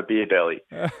can have a beer belly.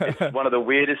 It's one of the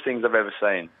weirdest things I've ever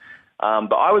seen.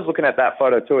 But I was looking at that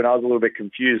photo too, and I was a little bit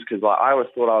confused because, like, I always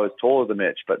thought I was taller than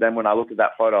Mitch, but then when I looked at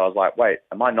that photo, I was like, wait,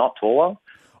 am I not taller?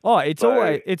 Oh, it's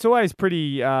always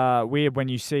pretty weird when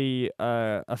you see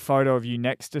a photo of you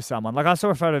next to someone. Like I saw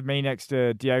a photo of me next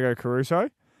to Diego Caruso.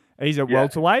 He's at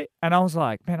welterweight, and I was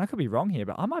like, man, I could be wrong here,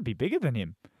 but I might be bigger than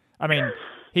him. I mean,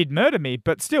 he'd murder me,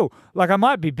 but still, like I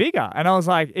might be bigger. And I was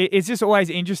like, it's just always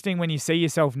interesting when you see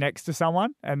yourself next to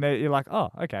someone, and you're like,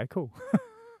 oh, okay, cool.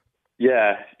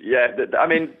 Yeah. I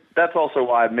mean, that's also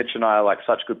why Mitch and I are like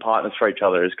such good partners for each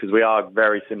other, is because we are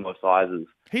very similar sizes.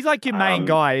 He's like your main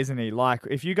guy, isn't he? Like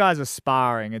if you guys are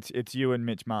sparring, it's you and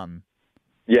Mitch Martin.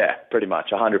 Yeah, pretty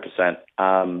much, 100%.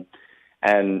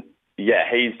 And yeah,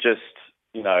 he's just,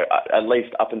 at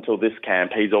least up until this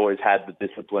camp, he's always had the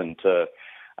discipline to,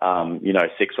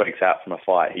 6 weeks out from a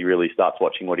fight, he really starts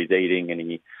watching what he's eating, and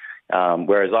he,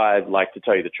 whereas I, like, to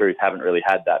tell you the truth, haven't really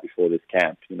had that before this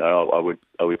camp. I would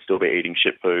still be eating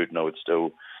shit food, and I would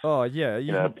still,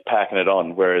 packing it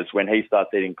on. Whereas when he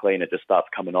starts eating clean, it just starts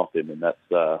coming off him, and that's.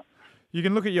 You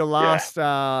can look at your last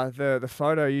the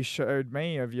photo you showed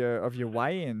me of your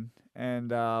weigh-in,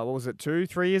 and what was it,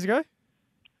 2-3 years ago?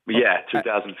 Yeah,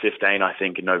 2015, I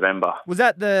think, in November. Was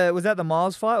that the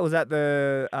Miles fight? Was that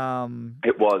the?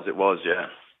 It was, yeah.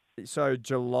 So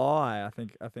July, I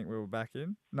think we were back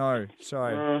in. No,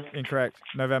 sorry, incorrect.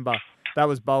 November. That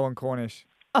was Bowen Cornish.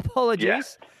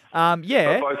 Apologies.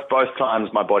 Yeah. Both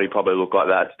times my body probably looked like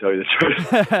that, to tell you the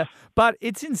truth. But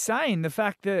it's insane the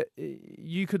fact that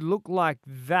you could look like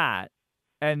that,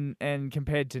 and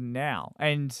compared to now,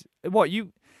 and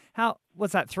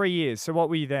what's that? 3 years. So what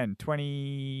were you then?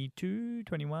 22,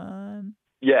 21?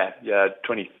 Yeah,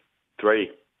 23.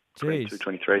 Jeez. 22,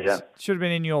 23, yeah. Should have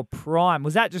been in your prime.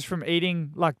 Was that just from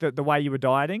eating, like the way you were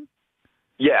dieting?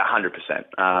 Yeah,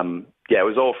 100%. It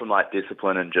was all from like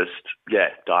discipline and just,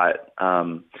 diet.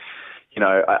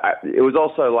 It was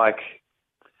also like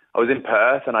I was in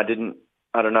Perth and I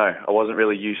wasn't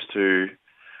really used to,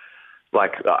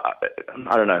 like, I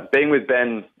don't know. Being with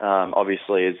Ben,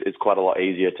 obviously, is quite a lot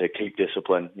easier to keep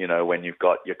discipline, when you've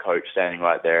got your coach standing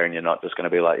right there and you're not just going to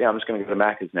be like, I'm just going to go to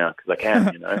Macca's now because I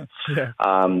can, Yeah.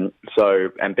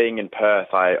 And being in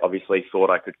Perth, I obviously thought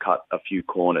I could cut a few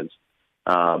corners,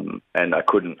 and I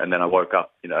couldn't. And then I woke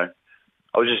up, I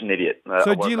was just an idiot. So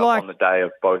I woke up on the day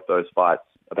of both those fights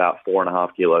about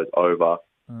 4.5 kilos over.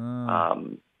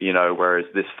 Whereas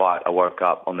this fight, I woke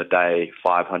up on the day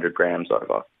 500 grams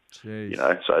over. Jeez.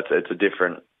 So it's a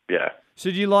different, So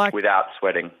do you like without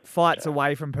sweating fights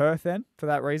away from Perth then for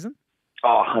that reason?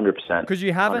 Oh, 100%. Because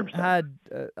you haven't 100%. had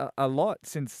a lot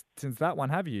since that one,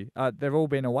 have you? They've all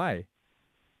been away.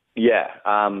 Yeah.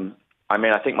 I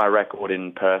think my record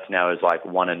in Perth now is like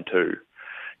 1-2,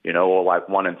 or like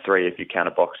 1-3 if you count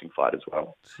a boxing fight as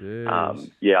well.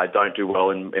 Jeez. I don't do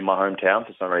well in my hometown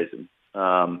for some reason.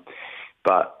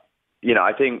 But,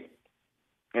 I think,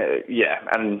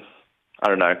 and I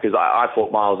don't know, because I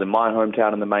fought Miles in my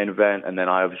hometown in the main event, and then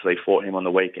I obviously fought him on the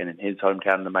weekend in his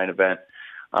hometown in the main event.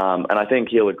 And I think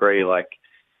he'll agree, like,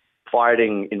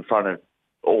 fighting in front of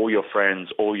all your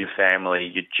friends, all your family,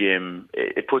 your gym,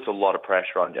 it puts a lot of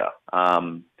pressure on you.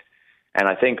 And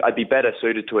I think I'd be better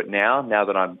suited to it now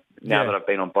that I've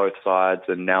been on both sides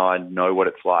and now I know what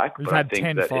it's like. We've but had I think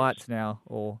 10 fights now,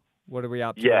 or what are we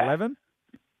up to, 11?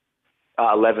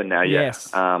 11 now, yeah.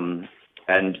 Yes.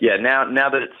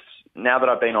 Now that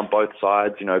I've been on both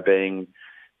sides, being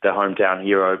the hometown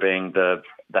hero, being the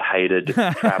hated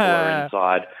traveller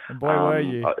inside, and boy, were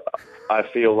you. I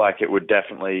feel like it would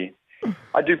definitely.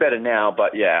 I do better now,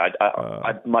 but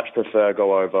I'd much prefer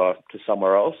go over to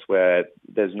somewhere else where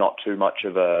there's not too much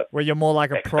of a where you're more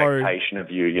like a expectation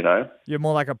of you. You're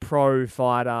more like a pro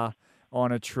fighter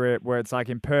on a trip. Where it's like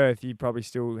in Perth, you probably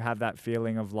still have that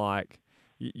feeling of like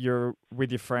you're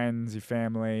with your friends, your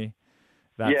family.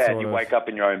 And you wake up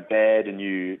in your own bed, and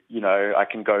I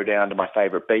can go down to my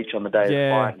favorite beach on the day of the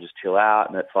fight and just chill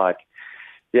out. And it's like,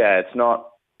 it's not.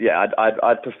 Yeah,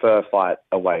 I'd prefer a fight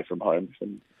away from home, if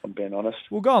I'm being honest.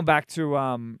 Well, going back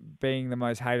to being the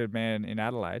most hated man in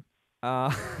Adelaide,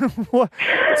 talk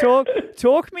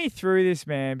me through this,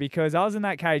 man, because I was in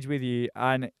that cage with you.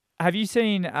 And have you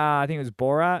seen, I think it was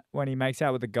Borat, when he makes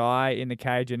out with the guy in the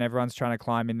cage and everyone's trying to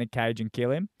climb in the cage and kill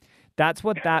him? That's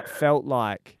what that felt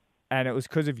like. And it was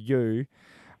because of you.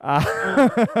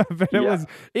 But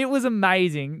it was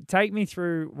amazing. Take me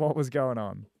through what was going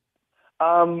on.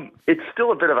 It's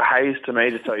still a bit of a haze to me,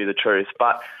 to tell you the truth.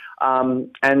 But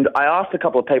and I asked a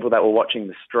couple of people that were watching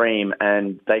the stream,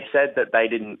 and they said that they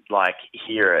didn't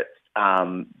hear it,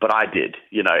 but I did.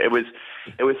 It was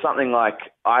something like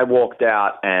I walked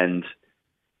out, and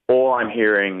all I'm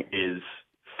hearing is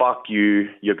 "fuck you,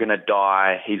 you're gonna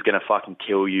die, he's gonna fucking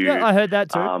kill you." Yeah, I heard that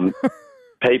too.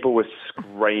 People were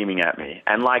screaming at me,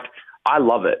 and I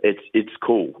love it. It's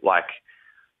cool.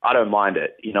 I don't mind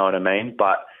it. You know what I mean?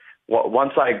 But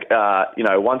once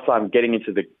I'm getting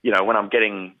into the, when I'm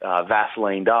getting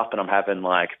Vaselined up and I'm having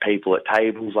like people at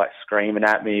tables like screaming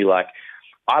at me, like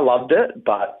I loved it,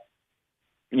 but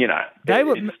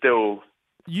it's still.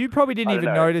 You probably didn't even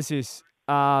know. notice this,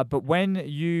 but when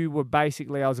you were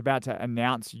basically, I was about to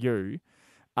announce you,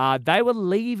 they were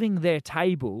leaving their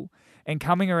table and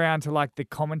coming around to like the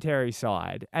commentary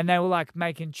side, and they were like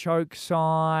making choke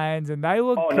signs, and they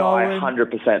were going. No, I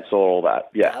 100% saw all that.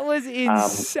 Yeah, that was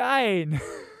insane.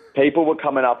 People were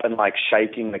coming up and like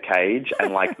shaking the cage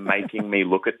and like making me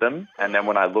look at them, and then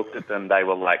when I looked at them, they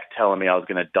were like telling me I was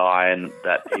going to die and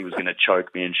that he was going to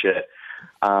choke me and shit.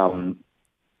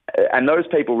 And those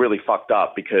people really fucked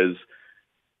up because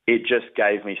it just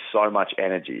gave me so much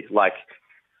energy. Like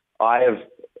I have.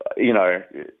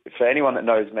 For anyone that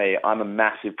knows me, I'm a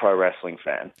massive pro wrestling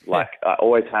fan. Like I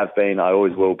always have been, I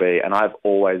always will be, and I've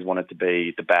always wanted to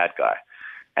be the bad guy.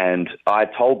 And I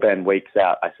told Ben weeks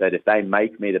out, I said, if they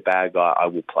make me the bad guy, I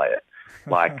will play it.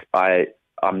 Like I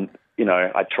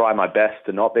try my best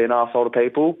to not be an arsehole to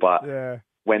people, but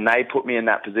when they put me in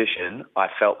that position, I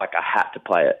felt like I had to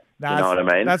play it. You know what I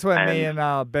mean? That's where me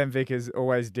and Ben Vickers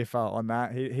always differ on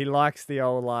that. He likes the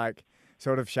old like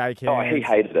sort of shake hands. Oh, he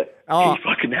hated it. Oh, he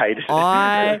fucking hated it.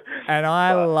 I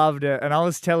loved it. And I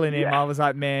was telling him, I was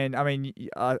like, man, I mean,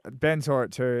 Ben saw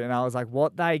it too. And I was like,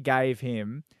 what they gave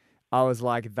him, I was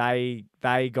like, they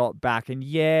got back. And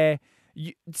see,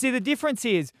 the difference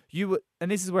is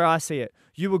and this is where I see it,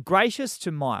 you were gracious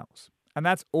to Miles. And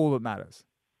that's all that matters.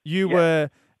 You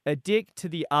were a dick to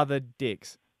the other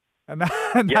dicks. And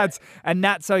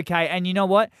that's okay. And you know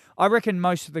what? I reckon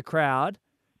most of the crowd,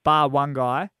 bar one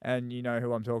guy, and you know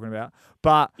who I'm talking about,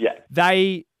 but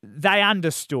they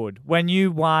understood when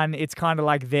you won. It's kind of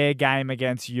like their game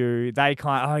against you. They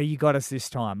you got us this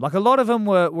time. Like a lot of them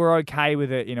were okay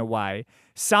with it in a way.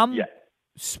 Some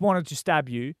wanted to stab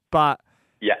you, but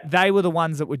they were the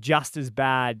ones that were just as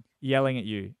bad yelling at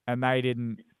you, and they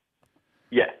didn't.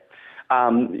 I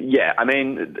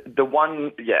mean, the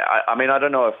one, I mean, I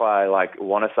don't know if I like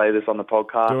want to say this on the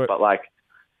podcast, but like,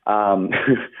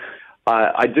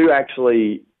 I do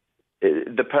actually.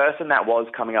 The person that was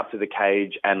coming up to the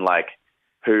cage and like,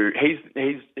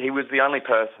 he was the only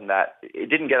person that it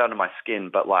didn't get under my skin,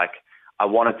 but like I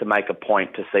wanted to make a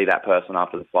point to see that person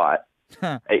after the fight.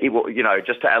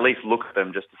 Just to at least look at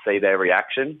them, just to see their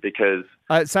reaction, because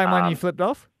same one you flipped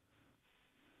off.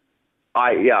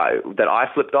 That I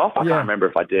flipped off. I can't remember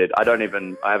if I did. I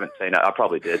haven't seen it. I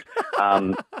probably did.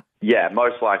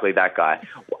 Most likely that guy.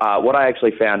 What I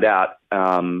actually found out,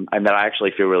 and that I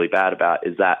actually feel really bad about,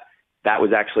 is that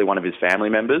was actually one of his family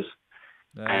members.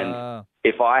 And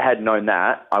if I had known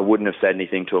that, I wouldn't have said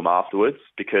anything to him afterwards,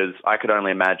 because I could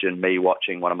only imagine me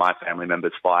watching one of my family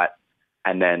members fight,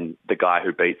 and then the guy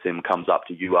who beats him comes up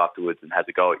to you afterwards and has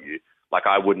a go at you. Like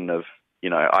I wouldn't have,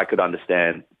 I could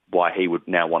understand why he would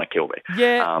now want to kill me.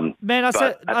 Yeah, man, I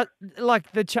said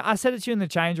it to you in the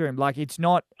change room. Like, it's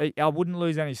not, I wouldn't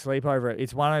lose any sleep over it.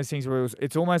 It's one of those things where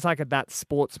it's almost like that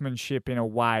sportsmanship in a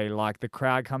way. Like, the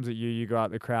crowd comes at you, you go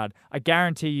at the crowd. I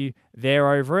guarantee you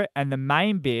they're over it. And the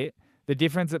main bit, the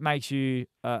difference that makes you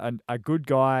a good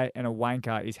guy and a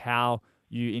wanker is how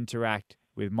you interact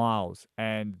with Miles.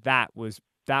 And that was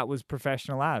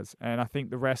professional as. And I think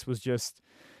the rest was just,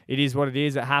 it is what it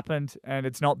is. It happened, and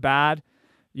it's not bad.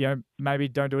 Maybe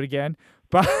don't do it again.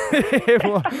 But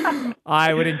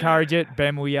I would encourage it.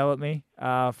 Ben will yell at me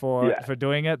for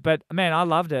doing it. But, man, I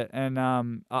loved it. And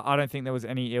I don't think there was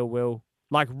any ill will,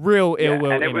 like real ill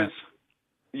will in it.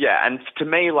 Yeah, and to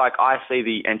me, like, I see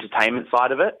the entertainment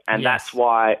side of it. And that's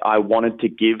why I wanted to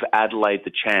give Adelaide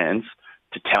the chance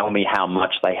to tell me how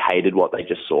much they hated what they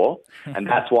just saw. And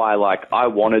that's why, like, I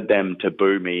wanted them to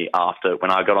boo me after,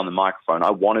 when I got on the microphone.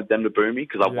 I wanted them to boo me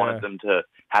because I wanted them to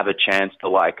have a chance to,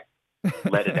 like,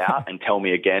 let it out and tell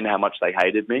me again how much they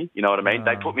hated me. You know what I mean?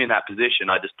 They put me in that position.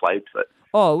 I just played for it.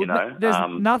 Oh, there's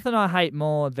nothing I hate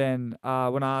more than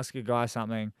when I ask a guy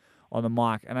something on the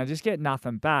mic and I just get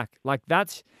nothing back. Like,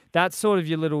 that's sort of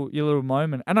your little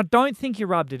moment. And I don't think you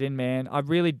rubbed it in, man. I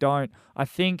really don't. I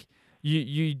think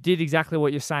you did exactly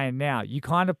what you're saying now. You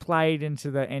kind of played into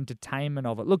the entertainment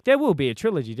of it. Look, there will be a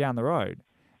trilogy down the road,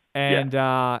 and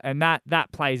that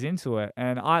plays into it.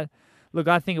 And I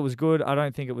think it was good. I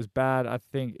don't think it was bad. I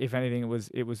think if anything,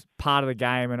 it was part of the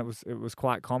game, and it was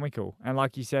quite comical. And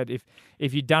like you said,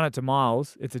 if you'd done it to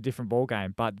Miles, it's a different ball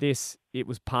game. But it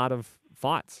was part of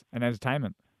fights and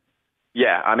entertainment.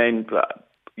 Yeah, I mean,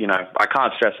 I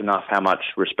can't stress enough how much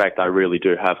respect I really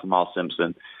do have for Miles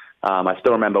Simpson. I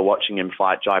still remember watching him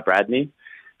fight Jai Bradney,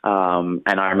 and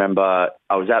I remember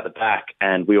I was at the back,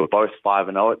 and we were both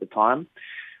 5-0 at the time.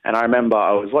 And I remember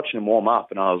I was watching him warm up,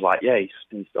 and I was like, yeah,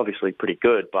 he's obviously pretty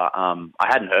good, but I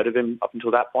hadn't heard of him up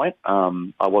until that point.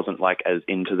 I wasn't like as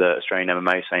into the Australian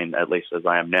MMA scene, at least as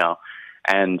I am now.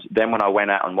 And then when I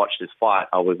went out and watched his fight,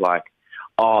 I was like,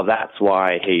 oh, that's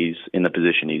why he's in the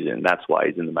position he's in. That's why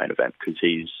he's in the main event, because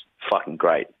he's fucking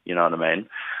great. You know what I mean?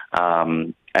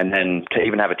 And then to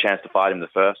even have a chance to fight him the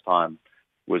first time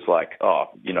was like, oh,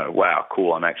 you know, wow,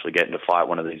 cool. I'm actually getting to fight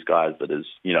one of these guys that is,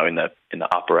 you know, in the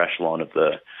upper echelon of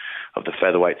the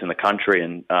featherweights in the country.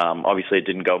 And obviously it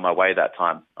didn't go my way that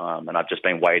time. And I've just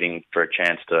been waiting for a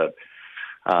chance to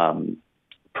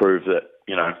prove that,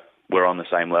 you know, we're on the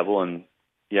same level. And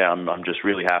yeah, I'm just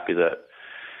really happy that,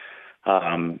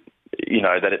 you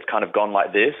know, that it's kind of gone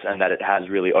like this, and that it has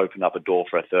really opened up a door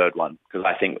for a third one. Because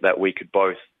I think that we could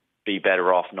both be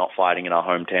better off not fighting in our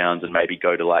hometowns and maybe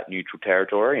go to like neutral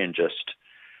territory and just,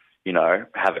 you know,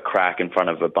 have a crack in front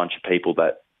of a bunch of people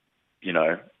that, you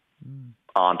know,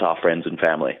 aren't our friends and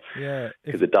family. Yeah,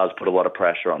 because it does put a lot of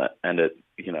pressure on it, and it,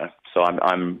 you know. So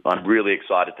I'm really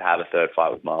excited to have a third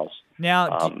fight with Miles.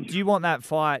 Now, do you want that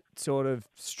fight sort of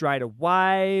straight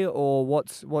away, or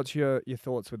what's your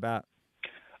thoughts with that?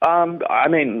 I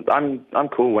mean, I'm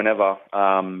cool whenever.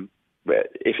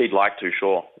 If he'd like to,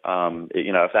 sure.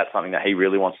 You know, if that's something that he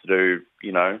really wants to do,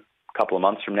 you know, a couple of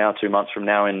months from now, 2 months from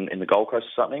now in the Gold Coast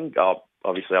or something,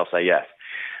 obviously I'll say yes.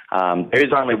 There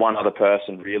is only one other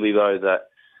person really, though, that,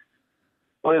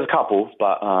 well, there's a couple,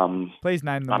 but... Please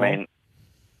name them I mean,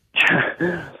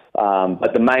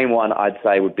 but the main one I'd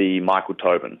say would be Michael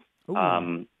Tobin. He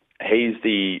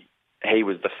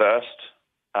was the first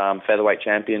featherweight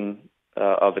champion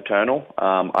of Eternal.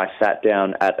 I sat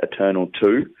down at Eternal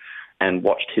 2 and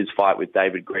watched his fight with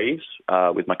David Greaves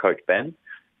with my coach Ben,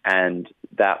 and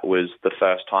that was the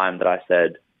first time that I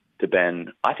said to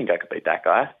Ben, I think I could beat that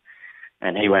guy.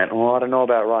 And he went, oh, I don't know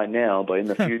about right now, but in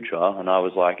the future. And I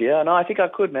was like, yeah, no, I think I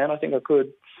could, man. I think I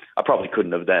could. I probably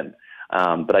couldn't have then,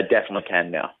 but I definitely can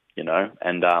now, you know.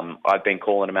 And I've been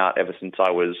calling him out ever since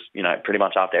I was, you know, pretty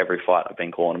much after every fight I've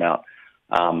been calling him out.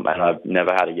 And I've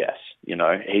never had a yes, you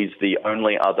know. He's the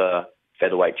only other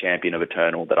featherweight champion of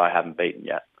Eternal that I haven't beaten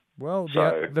yet. Well,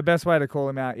 the best way to call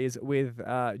him out is with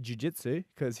jiu-jitsu,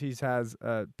 because he has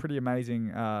a pretty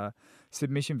amazing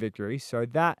submission victory. So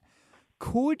that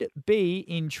could be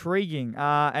intriguing.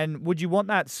 And would you want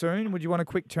that soon? Would you want a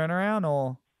quick turnaround,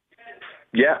 or?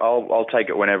 Yeah, I'll take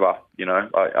it whenever, you know.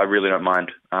 I really don't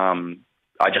mind.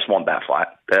 I just want that fight.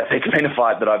 It's been a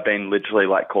fight that I've been literally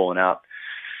like calling out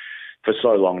for so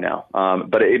long now.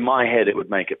 But in my head, it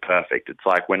would make it perfect. It's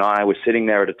like when I was sitting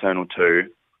there at Eternal 2,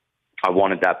 I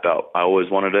wanted that belt. I always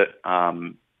wanted it.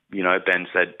 You know, Ben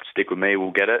said, stick with me,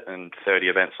 we'll get it. And 30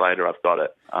 events later, I've got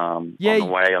it. On the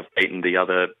way, I've beaten the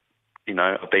other, you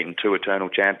know, I've beaten 2 Eternal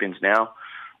champions now.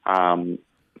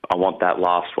 I want that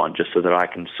last one just so that I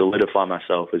can solidify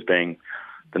myself as being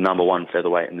the number one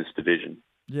featherweight in this division.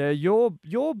 Yeah, your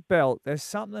belt, there's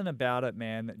something about it,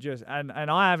 man, that just, and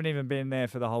I haven't even been there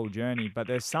for the whole journey, but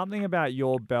there's something about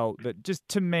your belt that just,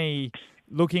 to me,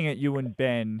 looking at you and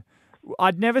Ben,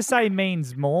 I'd never say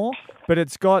means more, but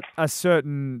it's got a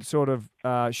certain sort of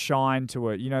shine to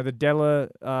it. You know,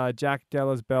 the Jack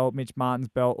Della's belt, Mitch Martin's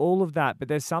belt, all of that. But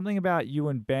there's something about you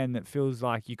and Ben that feels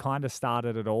like you kind of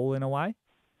started it all in a way.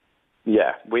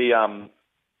 Yeah,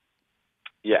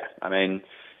 I mean,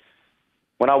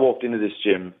 when I walked into this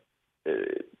gym,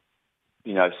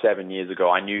 you know, 7 years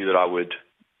ago, I knew that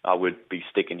I would be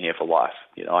sticking here for life.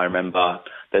 You know, I remember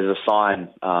there's a sign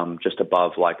just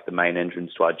above like the main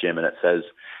entrance to our gym, and it says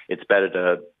it's better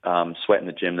to sweat in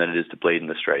the gym than it is to bleed in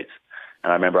the streets.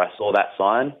 And I remember I saw that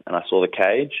sign and I saw the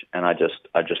cage, and I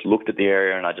just looked at the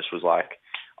area, and I just was like,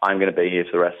 I'm going to be here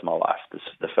for the rest of my life. This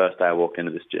is the first day I walked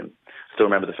into this gym. Still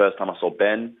remember the first time I saw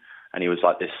Ben, and he was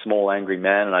like this small, angry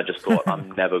man, and I just thought,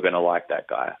 I'm never going to like that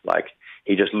guy. Like,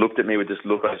 he just looked at me with this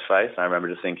look on his face, and I remember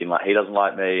just thinking, like, he doesn't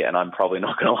like me, and I'm probably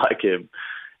not going to like him.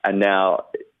 And now,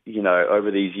 you know,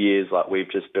 over these years, like,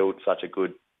 we've just built such a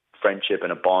good friendship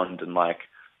and a bond, and, like,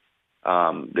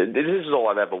 this is all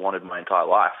I've ever wanted my entire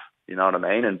life, you know what I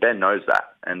mean? And Ben knows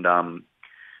that.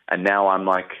 And now I'm,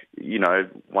 like, you know,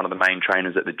 one of the main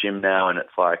trainers at the gym now, and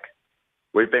it's like,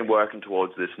 we've been working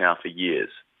towards this now for years.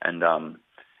 And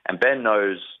Ben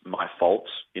knows my faults,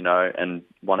 you know, and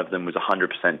one of them was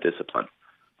 100% discipline.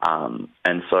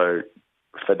 And so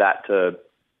for that to,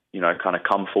 you know, kind of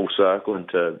come full circle and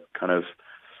to kind of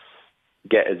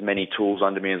get as many tools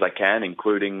under me as I can,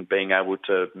 including being able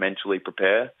to mentally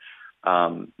prepare,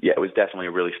 it was definitely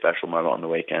a really special moment on the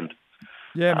weekend.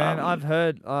 Yeah, man, I've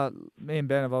heard, me and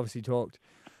Ben have obviously talked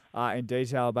in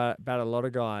detail about a lot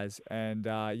of guys, and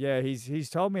he's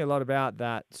told me a lot about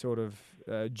that sort of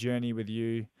journey with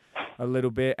you a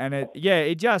little bit, and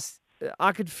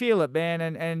I could feel it, man.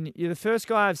 And you're the first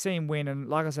guy I've seen win. And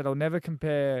like I said, I'll never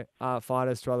compare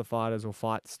fighters to other fighters or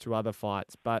fights to other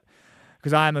fights, but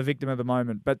because I am a victim at the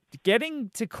moment. But getting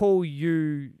to call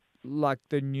you like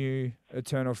the new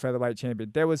Eternal Featherweight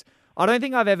champion, I don't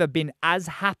think I've ever been as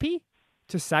happy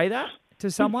to say that to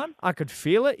someone. I could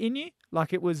feel it in you.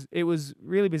 Like it was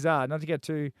really bizarre. Not to get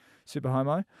too super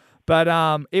homo, but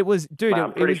it was, dude.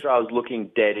 I'm pretty sure I was looking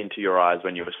dead into your eyes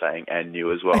when you were saying "and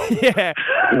you" as well. Yeah,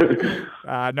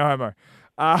 no homo.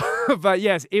 But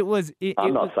yes, it was.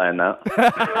 I'm not saying that.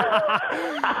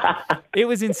 It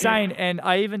was insane, and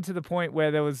I even to the point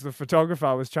where there was the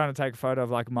photographer was trying to take a photo of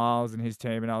like Miles and his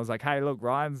team, and I was like, "Hey, look,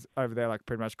 Ryan's over there, like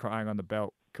pretty much crying on the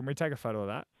belt. Can we take a photo of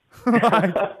that?"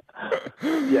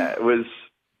 Yeah, it was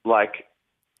like,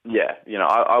 yeah,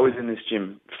 I was in this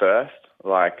gym first.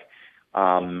 Like,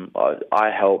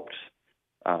 I helped.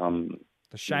 The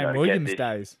Shane Williams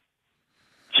days.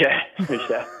 Yeah,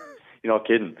 yeah. You're not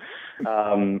kidding.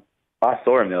 I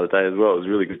saw him the other day as well. It was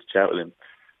really good to chat with him.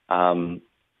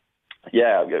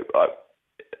 Yeah,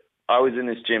 I was in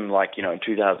this gym like, in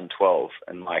 2012,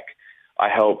 and like I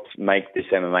helped make this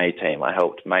MMA team. I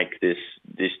helped make this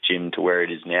gym to where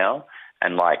it is now,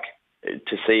 and like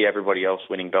to see everybody else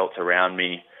winning belts around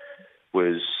me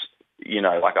was,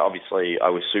 like obviously I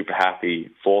was super happy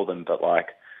for them, but like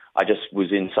I just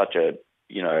was in such a,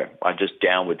 I just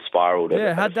downward spiraled.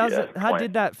 Yeah, how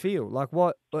did that feel? Like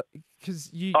what?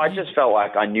 Because I just felt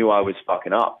like I knew I was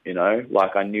fucking up.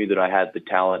 Like I knew that I had the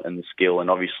talent and the skill, and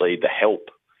obviously the help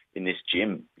in this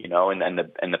gym, and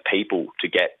the people to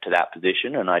get to that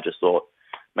position. And I just thought,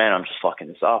 man, I'm just fucking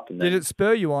this up. And did it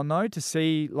spur you on though to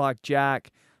see like Jack,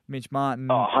 Mitch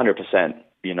Martin? Oh, 100%.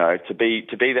 To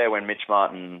be there when Mitch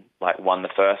Martin like won the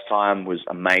first time was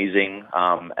amazing.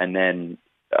 And then.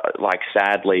 Like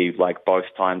sadly, like both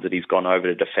times that he's gone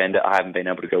over to defend it, I haven't been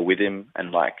able to go with him,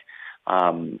 and like,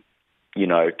 to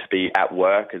be at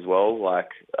work as well, like,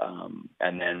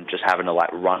 and then just having to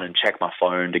like run and check my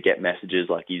phone to get messages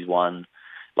like he's won,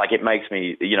 like it makes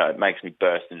me,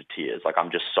 burst into tears. Like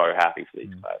I'm just so happy for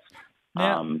these guys.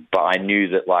 Now, but I knew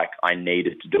that like I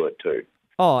needed to do it too.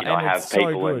 Oh, and I have it's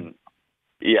people so good.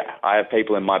 I have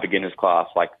people in my beginners class,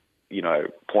 like,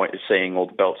 seeing all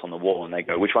the belts on the wall, and they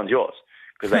go, "Which one's yours?"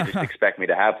 Because they just expect me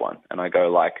to have one. And I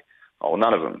go like, "Oh, well,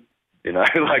 none of them,"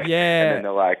 like, yeah. And then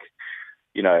they're like,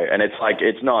 and it's like,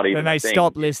 it's not even. Then they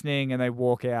stop listening and they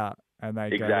walk out and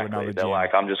they go to another They're gym.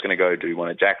 like, "I'm just going to go do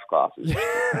one of Jack's classes."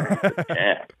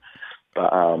 Yeah.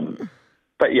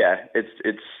 But yeah, it's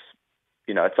it's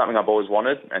something I've always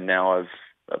wanted, and now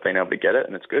I've been able to get it,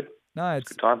 and it's good. No, it's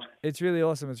good times. It's really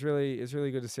awesome. It's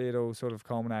really good to see it all sort of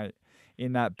culminate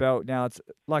in that belt. Now it's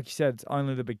like you said, it's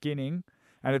only the beginning.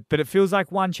 But it feels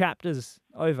like one chapter's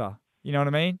over. You know what I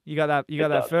mean? You got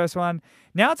that first one.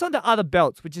 Now it's on to other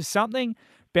belts, which is something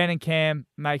Ben and Cam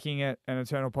making it an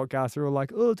Eternal podcast are all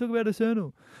like, "Oh, talk about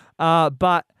Eternal."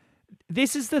 But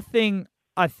this is the thing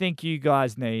I think you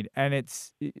guys need, and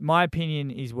my opinion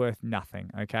is worth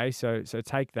nothing. Okay, so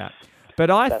take that. But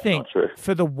That's think not true.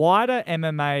 For the wider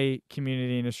MMA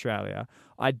community in Australia,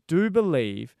 I do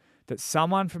believe that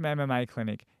someone from MMA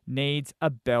Clinic needs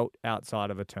a belt outside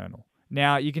of Eternal.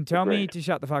 Now, you can tell me to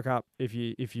shut the fuck up if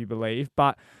you believe,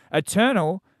 but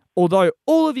Eternal, although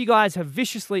all of you guys have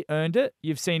viciously earned it,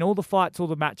 you've seen all the fights, all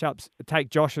the matchups. Take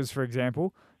Josh's, for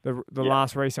example, the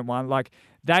last recent one. Like,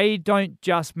 they don't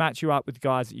just match you up with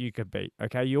guys that you could beat,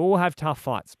 okay? You all have tough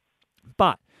fights.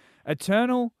 But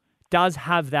Eternal does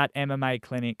have that MMA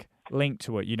Clinic link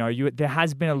to it. There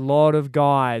has been a lot of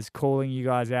guys calling you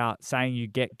guys out, saying you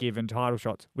get given title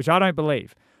shots, which I don't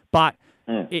believe. But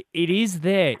it is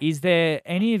there. Is there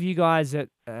any of you guys that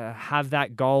have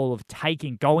that goal of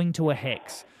going to a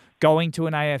Hex, going to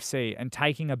an AFC, and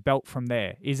taking a belt from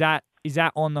there? Is that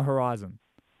on the horizon?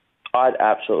 I'd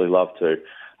absolutely love to.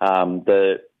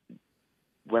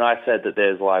 When I said that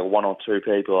there's like one or two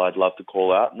people I'd love to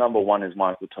call out, number one is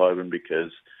Michael Tobin,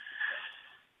 because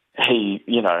he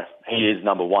is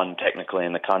number one technically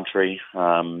in the country,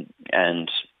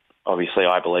 and obviously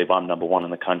I believe I'm number one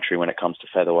in the country when it comes to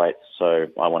featherweight, so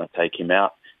I want to take him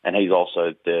out. And he's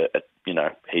also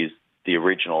he's the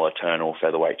original Eternal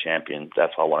Featherweight champion.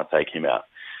 That's why I want to take him out.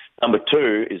 Number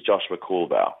two is Joshua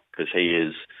Coolbaugh, because he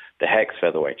is the Hex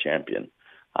Featherweight champion.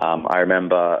 I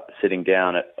remember sitting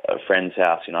down at a friend's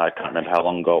house, I can't remember how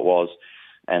long ago it was,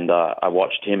 and I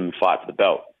watched him fight for the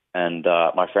belt. And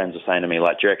my friends were saying to me,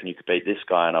 like, "Do you reckon you could beat this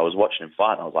guy?" And I was watching him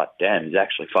fight, and I was like, "Damn, he's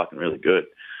actually fucking really good."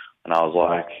 And I was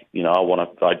like,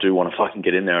 I do want to fucking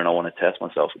get in there, and I want to test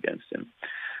myself against him.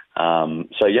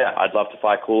 So yeah, I'd love to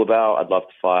fight Coolabell. I'd love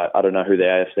to fight. I don't know who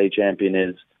the AFC champion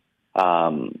is,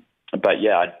 but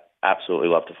yeah, I'd absolutely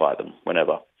love to fight them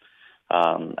whenever.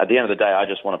 At the end of the day, I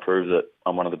just want to prove that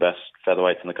I'm one of the best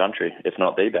featherweights in the country, if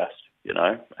not the best. You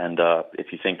know, and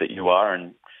if you think that you are,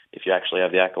 and if you actually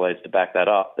have the accolades to back that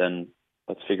up, then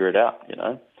let's figure it out. You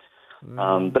know.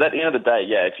 But at the end of the day,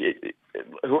 yeah,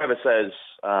 whoever says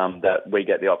that we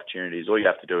get the opportunities, all you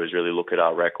have to do is really look at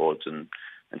our records and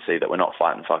see that we're not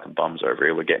fighting fucking bums over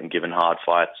here. We're getting given hard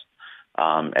fights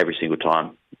every single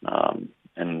time.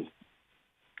 And,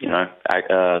 you know,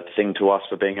 a thing to us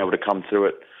for being able to come through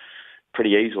it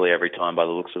pretty easily every time by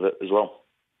the looks of it as well.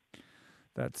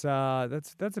 That's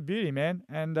a beauty, man.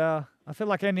 And I feel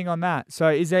like ending on that. So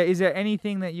is there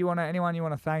anything that anyone you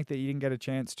want to thank that you didn't get a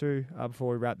chance to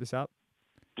before we wrap this up?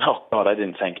 Oh God, I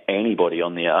didn't thank anybody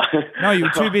on the. No, you were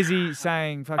too busy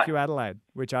saying "fuck you, Adelaide,"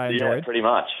 which I enjoyed. Yeah, pretty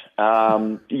much.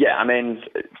 Yeah, I mean,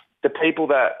 the people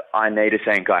that I need to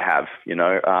thank, I have. You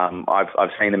know,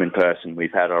 I've seen them in person.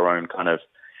 We've had our own kind of,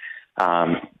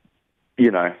 you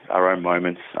know, our own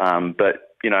moments. But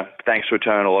you know, thanks to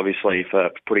Eternal, obviously,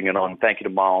 for putting it on. Thank you to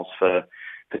Miles for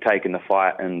taking the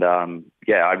fight. And,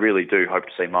 yeah, I really do hope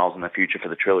to see Miles in the future for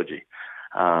the trilogy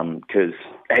because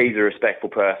he's a respectful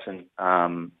person,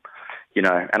 you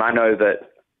know, and I know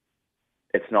that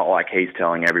it's not like he's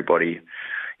telling everybody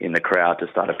in the crowd to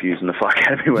start abusing the fuck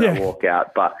out of me when I walk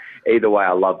out. But either way,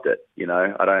 I loved it. You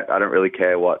know, I don't really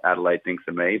care what Adelaide thinks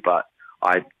of me, but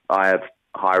I have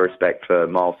high respect for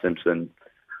Miles Simpson.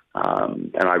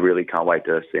 And I really can't wait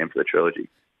to see him for the trilogy.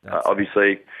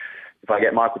 Obviously, if I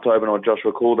get Michael Tobin or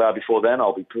Joshua Coolabell before then,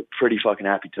 I'll be pretty fucking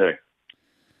happy too.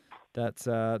 That's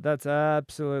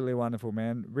absolutely wonderful,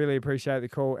 man. Really appreciate the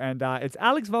call. And it's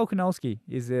Alex Volkanovski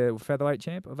is the featherweight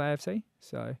champ of AFC.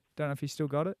 So don't know if he's still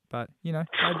got it, but you know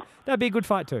that'd be a good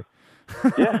fight too.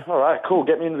 Yeah, all right, cool.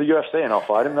 Get me into the UFC and I'll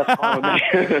fight him. That's fine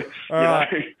with me. All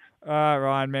right,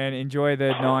 Ryan, man. Enjoy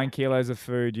the 9 kilos of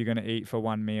food you're gonna eat for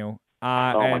one meal. Oh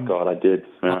my God, I did.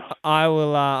 Yeah. I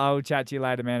will chat to you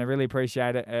later, man. I really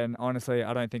appreciate it. And honestly,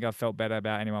 I don't think I've felt better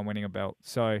about anyone winning a belt.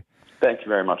 So thank you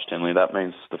very much, Tinley. That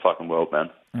means the fucking world,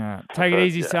 man. All right. Take it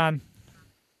easy, son.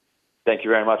 Thank you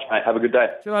very much, mate. Have a good day.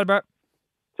 See you later, bro.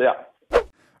 See ya.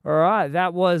 All right.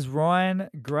 That was Ryan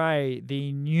Gray,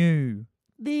 the new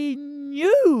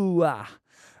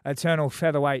Eternal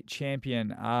Featherweight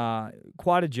champion.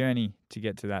 Quite a journey to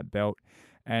get to that belt.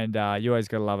 And you always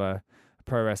got to love a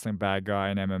pro wrestling bad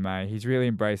guy in MMA. He's really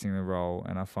embracing the role,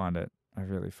 and I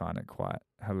really find it quite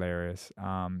hilarious.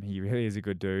 He really is a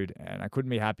good dude, and I couldn't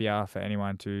be happier for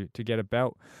anyone to get a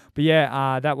belt. But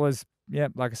yeah, that was,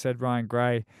 like I said, Ryan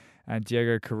Gray and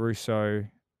Diego Caruso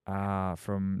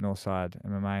from Northside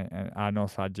MMA and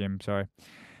Northside Gym, sorry.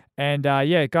 And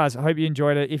yeah, guys, I hope you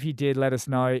enjoyed it. If you did, let us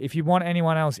know. If you want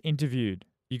anyone else interviewed,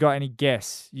 you got any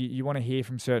guests, you want to hear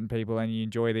from certain people and you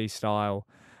enjoy these style,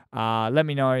 let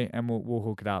me know and we'll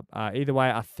hook it up. Either way,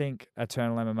 I think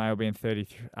Eternal MMA will be in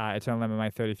Eternal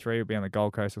MMA 33 will be on the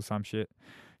Gold Coast or some shit.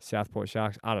 Southport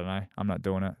Sharks. I don't know. I'm not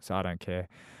doing it, so I don't care.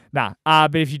 But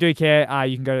if you do care,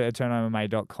 you can go to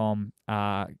eternalmma.com.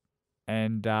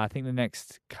 And I think the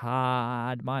next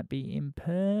card might be in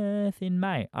Perth in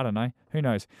May. I don't know. Who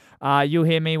knows? You'll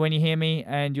hear me when you hear me,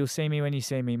 and you'll see me when you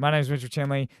see me. My name is Mitchell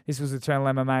Tinley. This was Eternal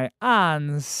MMA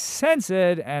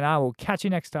Uncensored, and I will catch you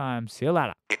next time. See you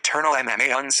later. Eternal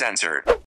MMA Uncensored.